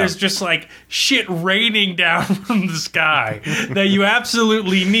 Yeah. There's just shit raining down from the sky that you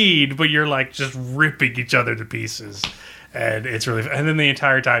absolutely need, but you're just ripping each other to pieces. And it's really fun. And then the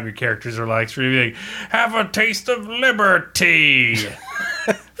entire time your characters are screaming, have a taste of liberty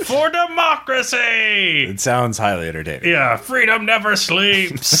for democracy. It sounds highly entertaining. Yeah, freedom never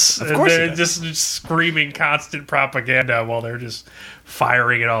sleeps. Of course, they're just screaming constant propaganda while they're just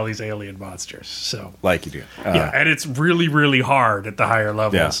firing at all these alien monsters. So you do. Yeah, and it's really, really hard at the higher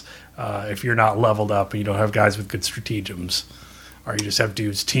levels if you're not leveled up and you don't have guys with good stratagems. or you just have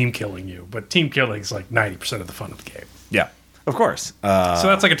dudes team killing you. But team killing is like 90% of the fun of the game. Yeah, of course. So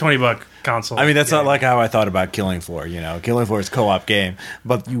that's like a $20 console. I mean, that's game. not like how I thought about Killing Floor. Killing Floor is a co-op game,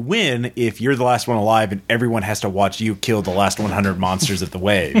 but you win if you're the last one alive and everyone has to watch you kill the last 100 monsters of the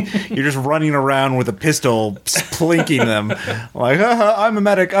wave. You're just running around with a pistol, plinking them like, I'm a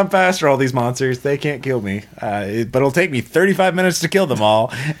medic, I'm faster. All these monsters, they can't kill me, but it'll take me 35 minutes to kill them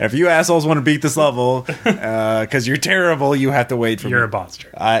all. And if you assholes want to beat this level because you're terrible, you have to wait for me. You're a monster.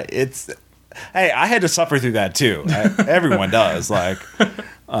 Hey, I had to suffer through that too. Everyone does,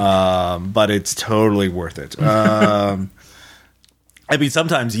 but it's totally worth it. I mean,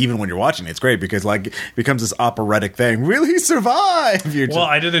 sometimes even when you're watching it, it's great because it becomes this operatic thing. Will he survive?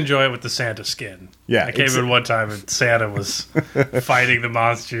 I did enjoy it with the Santa skin. Yeah, I came in one time and Santa was fighting the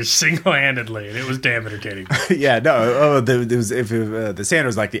monsters single-handedly, and it was damn entertaining. Yeah, no, the Santa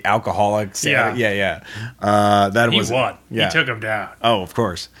was like the alcoholic Santa. Yeah. He won. Yeah. He took him down. Oh, of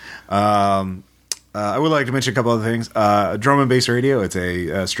course. I would like to mention a couple other things. Drum and Bass Radio. It's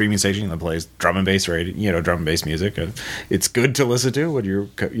a streaming station that plays drum and bass radio. Drum and bass music. It's good to listen to when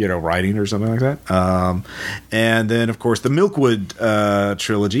you're writing or something like that. And then of course the Milkwood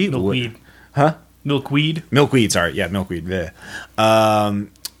trilogy. Milkweed. Huh? Milkweed. Milkweed. Sorry, yeah, Milkweed. Yeah.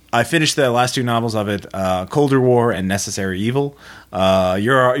 I finished the last two novels of it, Colder War and Necessary Evil.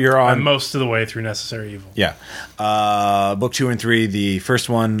 You're on I'm most of the way through Necessary Evil. Yeah. Book 2 and 3. The first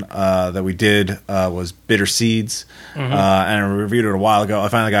one that we did was Bitter Seeds, and I reviewed it a while ago. I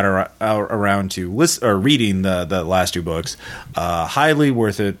finally got around to reading the last two books. Highly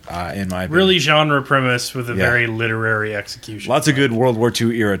worth it, in my opinion. Really genre premise with a very literary execution. Lots of good World War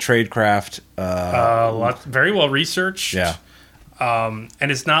II era tradecraft. Very well researched. Yeah. And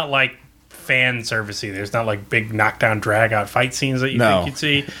it's not like fan servicey. There's not like big knockdown drag out fight scenes that you think you'd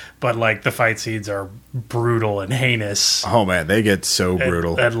see, but like the fight scenes are brutal and heinous. Oh man, they get so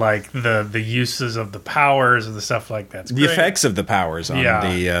brutal. And like the uses of the powers and the stuff like that's the great. Effects of the powers on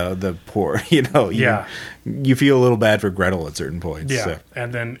the poor. You feel a little bad for Gretel at certain points. Yeah, so.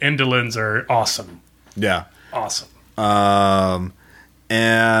 And then Indolins are awesome. Yeah, awesome.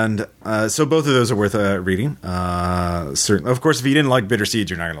 And so both of those are worth reading. Certainly, of course, if you didn't like Bitter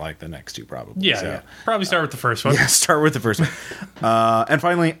Seeds, you're not going to like the next two, probably. Yeah. Probably start with the first one. Yeah, start with the first one. And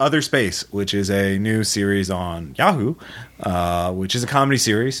finally, Other Space, which is a new series on Yahoo, which is a comedy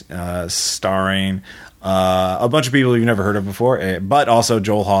series starring a bunch of people you've never heard of before, but also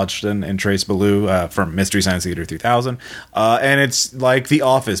Joel Hodgson and Trace Ballou from Mystery Science Theater 3000. And it's like The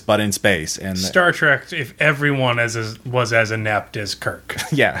Office, but in space. And Star Trek, if everyone was as inept as Kirk.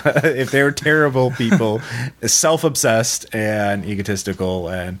 Yeah, if they're terrible people, self-obsessed and egotistical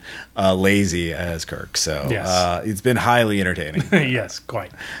and lazy as Kirk. So it's been highly entertaining. Yes,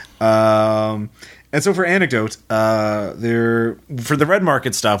 quite. And so for anecdotes, for the Red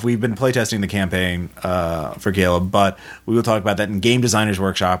Market stuff, we've been playtesting the campaign for Caleb, but we will talk about that in Game Designers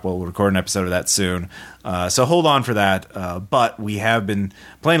Workshop. We'll record an episode of that soon. So hold on for that. But we have been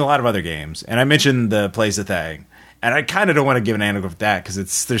playing a lot of other games. And I mentioned the Plays a Thing. And I kind of don't want to give an anecdote for that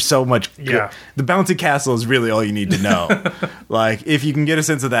because there's so much. Yeah. The Bouncy Castle is really all you need to know. Like, if you can get a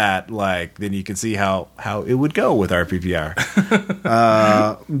sense of that, then you can see how it would go with RPPR.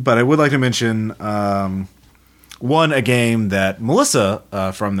 But I would like to mention a game that Melissa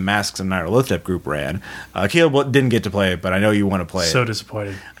from the Masks and Nyra Lothstep group ran. Caleb didn't get to play it, but I know you want to play it. So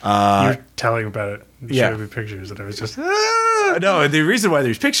disappointed. You were telling about it. You showed me pictures, and I was just... No, the reason why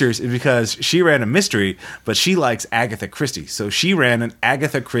there's pictures is because she ran a mystery, but she likes Agatha Christie. So she ran an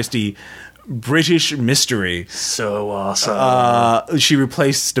Agatha Christie British mystery. So awesome. She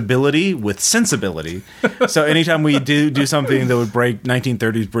replaced stability with sensibility. So anytime we do something that would break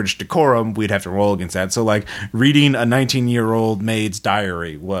 1930s British decorum, we'd have to roll against that. So like reading a 19-year-old maid's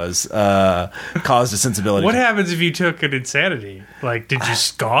diary was caused a sensibility. What happens if you took an insanity? Like, did you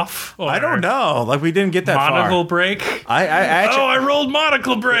scoff? I don't know. Like, we didn't get that monocle far. break? I actually... I rolled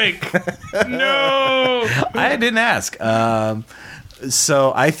monocle break. No. I didn't ask.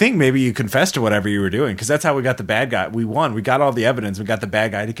 So I think maybe you confessed to whatever you were doing because that's how we got the bad guy. We won. We got all the evidence. We got the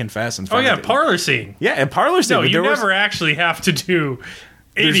bad guy to confess. And parlor scene. Yeah, and parlor scene. No, you never actually have to do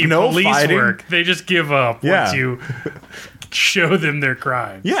any no police fighting. work. They just give up once you show them their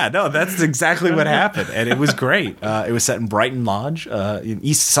crime. Yeah, no, that's exactly what happened, and it was great. It was set in Brighton Lodge in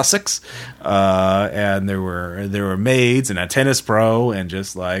East Sussex, and there were maids and a tennis pro, and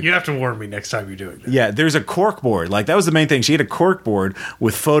just like you have to warn me next time you're doing that. Yeah, there's a cork board. Like that was the main thing. She had a cork board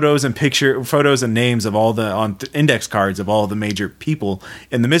with photos and names of all the index cards of all the major people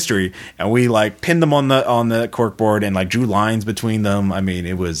in the mystery, and we like pinned them on the cork board and like drew lines between them. I mean,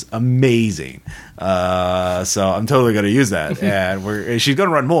 mean, it was amazing. So I'm totally going to use that. And she's going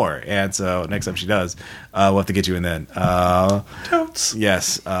to run more. And so next time she does, we'll have to get you in then. Totes.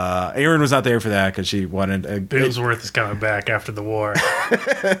 Yes. Erin was not there for that because she wanted Billsworth is coming back after the war.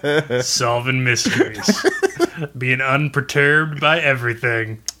 Solving mysteries. Being unperturbed by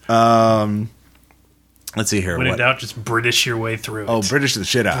everything. Let's see here. When in doubt, just British your way through it. Oh, British the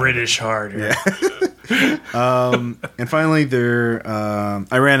shit out. British hard. Yeah. And finally,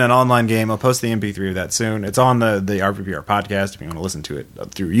 I ran an online game. I'll post the MP3 of that soon. It's on the RPPR podcast if you want to listen to it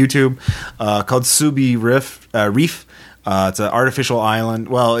through YouTube. Called Subi Reef. It's an artificial island.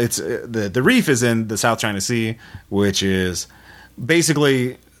 Well, it's the reef is in the South China Sea, which is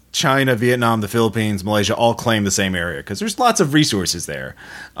basically China, Vietnam, the Philippines, Malaysia all claim the same area because there's lots of resources there.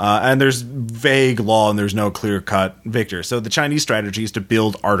 And there's vague law and there's no clear-cut victor. So the Chinese strategy is to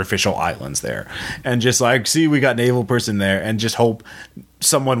build artificial islands there. And just like, see, we got naval person there and just hope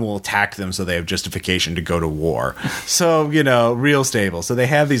someone will attack them so they have justification to go to war. So, real stable. So they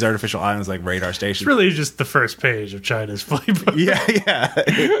have these artificial islands like radar stations. It's really just the first page of China's playbook.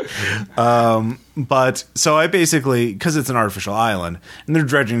 Yeah. But so I basically, because it's an artificial island, and they're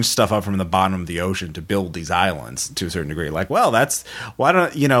dredging stuff up from the bottom of the ocean to build these islands to a certain degree. Like, well, why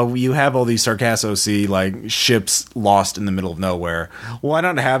don't, you have all these Sargasso Sea, like, ships lost in the middle of nowhere. Why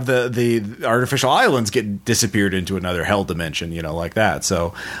not have the artificial islands get disappeared into another hell dimension, like that?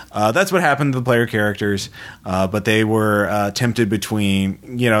 So that's what happened to the player characters. But they were tempted between,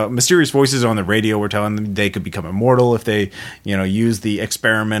 mysterious voices on the radio were telling them they could become immortal if they, use the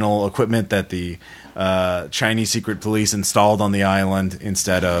experimental equipment that the Chinese secret police installed on the island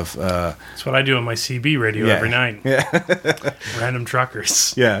instead of... That's what I do on my CB radio every night. Yeah. Random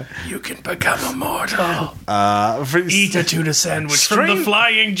truckers. Yeah. You can become immortal. For, Eat a tuna sandwich from the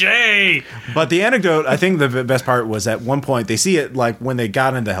Flying J. But the anecdote, I think the best part was at one point, they see it, like, when they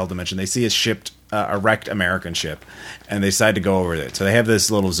got into Hell Dimension, they see a wrecked American ship, and they decide to go over it. So they have this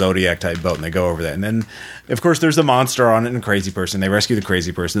little Zodiac-type boat, and they go over that. And then, of course, there's a monster on it and a crazy person. They rescue the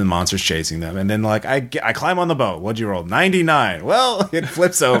crazy person, the monster's chasing them. And then, like, I climb on the boat. What'd you roll? 99. Well, it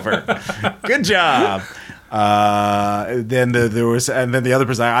flips over. Good job. Then then the other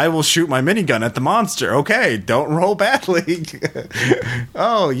person, I will shoot my minigun at the monster. Okay, don't roll badly.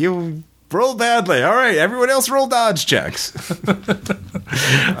 Oh, you roll badly. All right, everyone else roll dodge checks.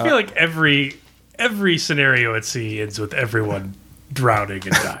 I feel like every scenario at sea ends with everyone drowning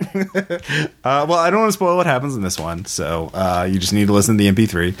and dying. Well, I don't want to spoil what happens in this one, so you just need to listen to the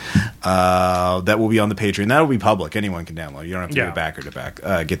MP3. That will be on the Patreon. That will be public. Anyone can download. You don't have to be a backer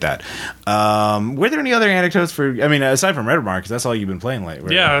to get that. Were there any other anecdotes for? I mean, aside from Red Mark, because that's all you've been playing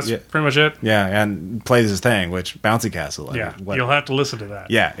lately. Yeah, that's pretty much it. Yeah, and Play This Thing, which Bouncy Castle. You'll have to listen to that.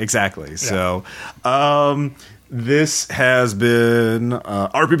 Yeah, exactly. Yeah. So. This has been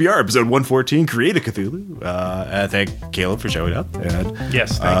RPBR episode 114, Create a Cthulhu. Thank Caleb for showing up. And,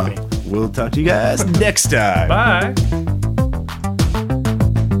 yes, thank me. We'll talk to you guys next time. Bye.